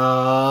 hey?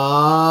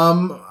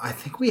 I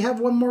think we have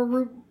one more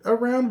route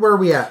around. Where are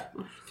we at?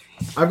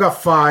 I've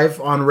got 5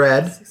 on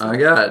red. I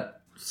got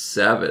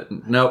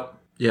 7. Nope.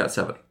 Yeah,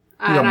 7. You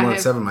got more than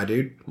 7, my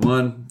dude.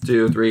 1,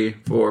 2, 3,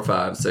 4,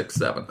 5, 6,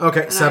 7.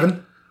 Okay,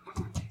 7.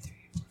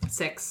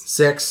 6.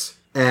 6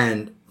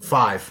 and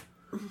 5.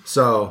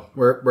 So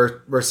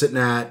we're sitting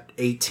at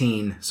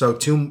 18. So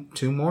two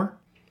more.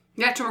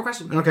 Yeah, 2 more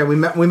questions. Okay, we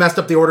messed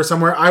up the order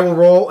somewhere. I will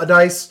roll a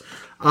dice.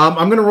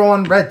 I'm gonna roll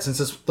on red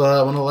since it's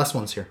one of the less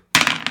ones here.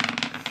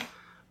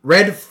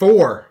 Red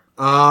 4.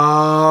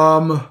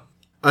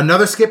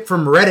 Another skip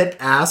from Reddit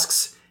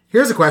asks,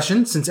 here's a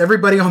question, since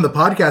everybody on the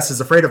podcast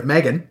is afraid of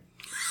Megan.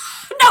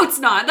 No, it's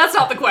not. That's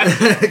not the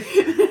question.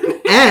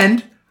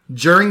 And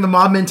during the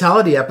Mob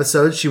Mentality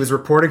episode, she was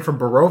reporting from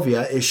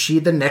Barovia. Is she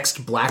the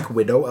next Black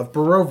Widow of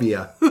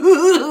Barovia?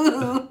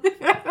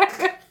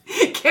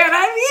 Can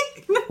I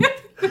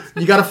be?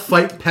 You gotta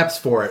fight Peps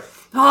for it.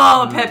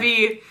 Oh,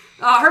 Peppy.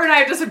 Her and I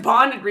have just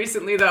bonded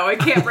recently, though. I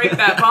can't break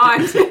that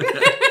bond.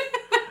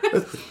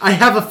 I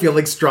have a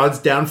feeling Strahd's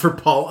down for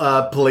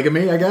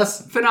polygamy, I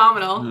guess.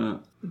 Phenomenal.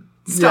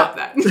 Stop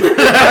that.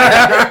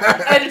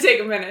 I had to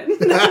take a minute.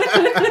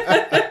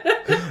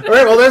 All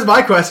right, well, there's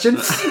my question.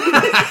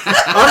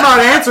 I'm not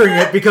answering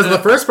it because of the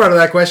first part of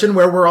that question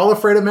where we're all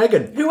afraid of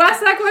Megan. Who asked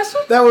that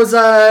question? That was,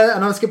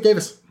 another Skip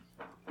Davis.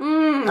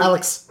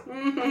 Alex.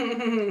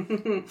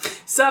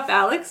 Sup,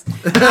 Alex?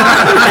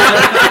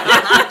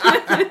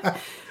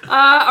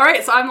 All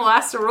right, so I'm the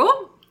last to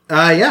roll.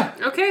 Yeah.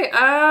 Okay,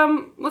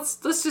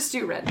 let's just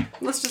do red.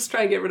 Let's just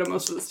try and get rid of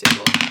most of this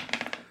table.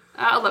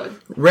 11.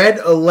 Red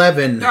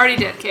 11. Already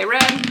did. Okay,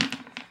 red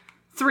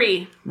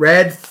 3.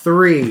 Red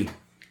 3.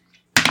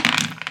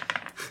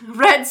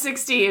 Red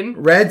 16.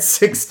 Red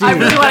 16. I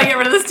really want to get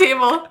rid of this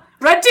table.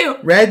 Red 2.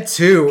 Red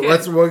 2.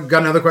 Okay. We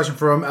got another question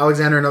from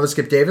Alexander, another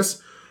Skip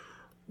Davis.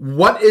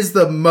 What is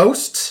the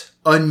most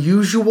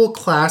unusual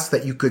class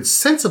that you could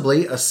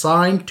sensibly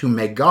assign to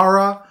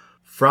Megara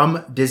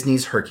from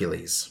Disney's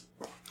Hercules?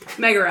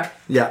 Megara.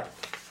 Yeah.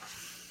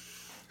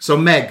 So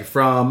Meg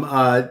from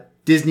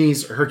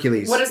Disney's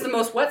Hercules. What is the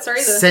most what?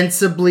 Sorry?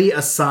 Sensibly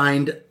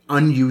assigned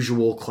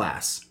unusual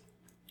class.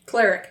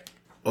 Cleric.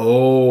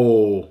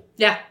 Oh.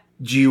 Yeah.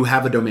 Do you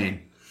have a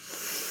domain?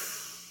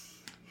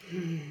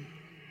 I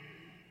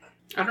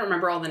don't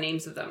remember all the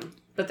names of them,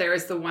 but there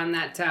is the one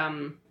that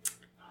I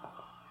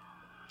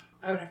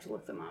would have to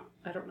look them up.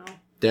 I don't know.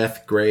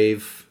 Death,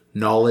 grave,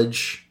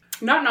 knowledge.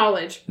 Not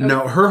knowledge.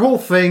 No, her whole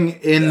thing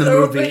in the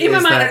movie in my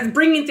is mind, that I'm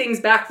bringing things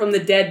back from the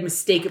dead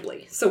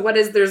mistakenly. So what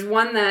is? There's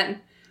one that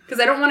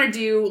Because I don't want to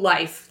do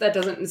Life.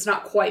 It's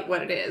not quite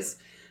what it is.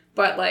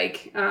 But,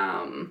 like...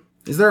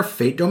 Is there a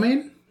Fate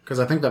domain? Because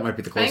I think that might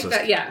be the closest.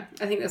 I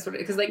think that's what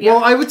it is. Because, like,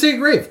 Well, I would say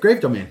Grave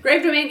domain.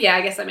 Grave domain, yeah,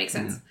 I guess that makes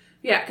sense.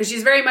 Yeah, because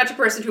she's very much a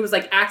person who was,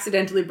 like,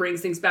 accidentally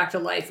brings things back to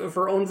life of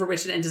her own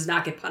fruition and does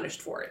not get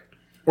punished for it.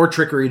 Or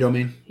Trickery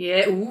domain.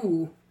 Yeah,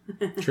 ooh.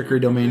 Trickery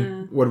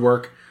domain would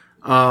work.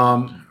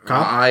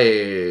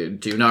 I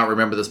do not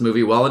remember this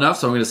movie well enough,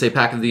 so I'm going to say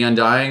Pact of the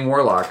Undying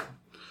Warlock.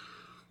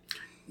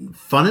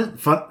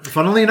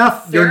 Funnily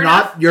enough, you're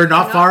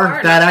not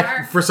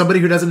far. For somebody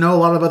who doesn't know a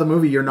lot about the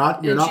movie, you're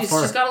not far.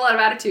 She's got a lot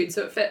of attitude,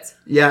 so it fits.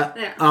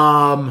 Yeah.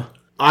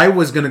 I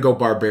was gonna go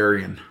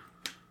Barbarian.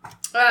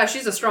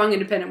 She's a strong,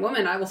 independent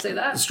woman. I will say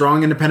that.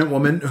 Strong, independent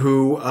woman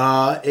who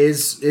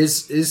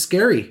is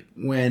scary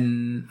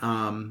when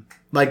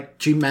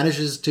she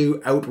manages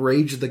to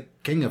outrage the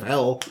King of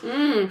Hell,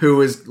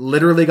 who has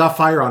literally got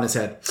fire on his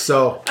head.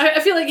 So I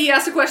feel like he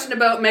asked a question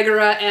about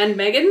Megara and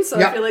Megan, so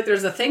I feel like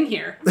there's a thing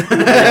here.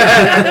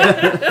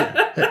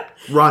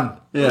 Run.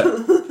 Yeah.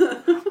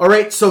 All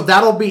right, so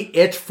that'll be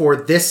it for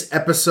this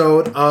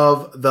episode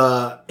of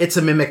the It's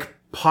a Mimic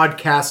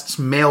podcast's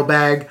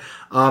mailbag.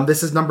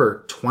 This is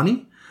number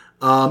 20.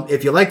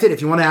 If you liked it,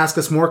 if you want to ask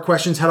us more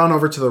questions, head on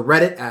over to the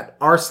Reddit at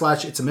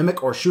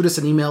r/itsAmimic or shoot us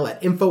an email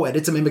at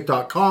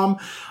info@itsamimic.com,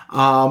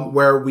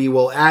 where we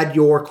will add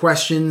your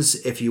questions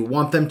if you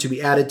want them to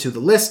be added to the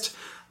list,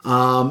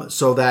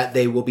 so that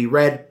they will be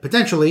read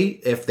potentially,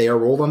 if they are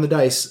rolled on the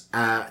dice,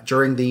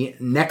 during the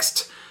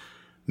next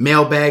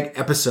mailbag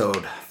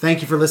episode.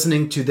 Thank you for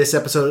listening to this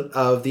episode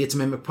of the It's a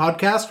Mimic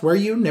podcast, where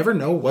you never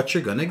know what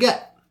you're gonna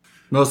get.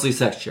 Mostly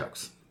sex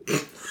jokes.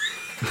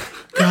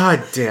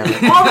 God damn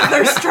it. All the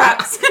thirst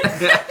traps.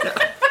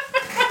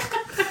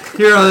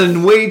 Here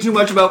on Way Too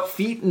Much About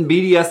Feet and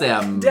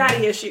BDSM.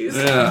 Daddy issues.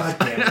 God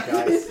damn it,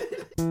 guys.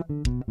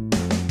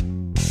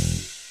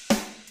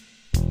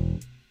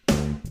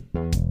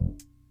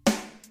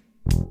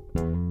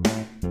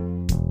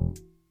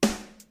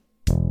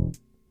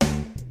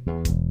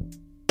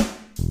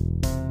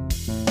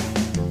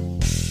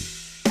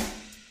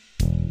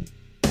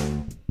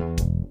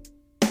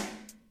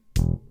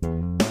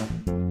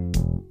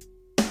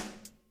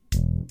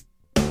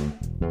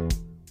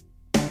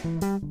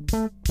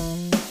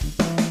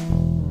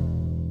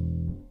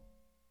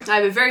 I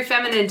have a very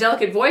feminine and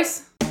delicate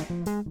voice.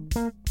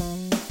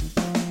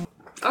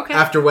 Okay.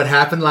 After what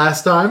happened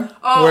last time,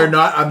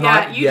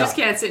 you just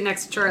can't sit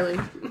next to Charlie.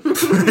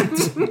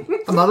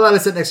 I'm not allowed to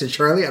sit next to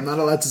Charlie. I'm not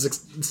allowed to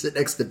sit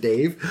next to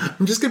Dave.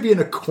 I'm just going to be in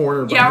a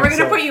corner by we're myself.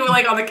 going to put you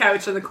like on the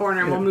couch in the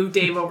corner, and we'll move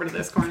Dave over to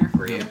this corner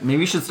for you.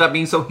 Maybe you should stop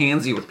being so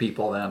handsy with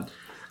people then.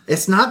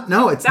 It's not,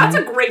 no, it's That's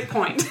a great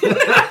point.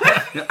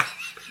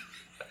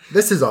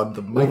 This is on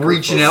the microphone.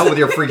 Reaching out with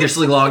your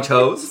freakishly long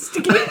toes.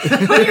 Put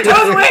your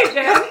toes away,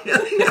 Dan.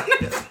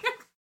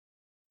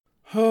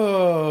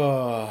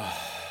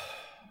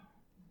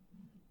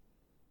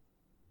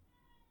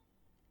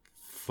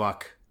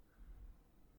 Fuck.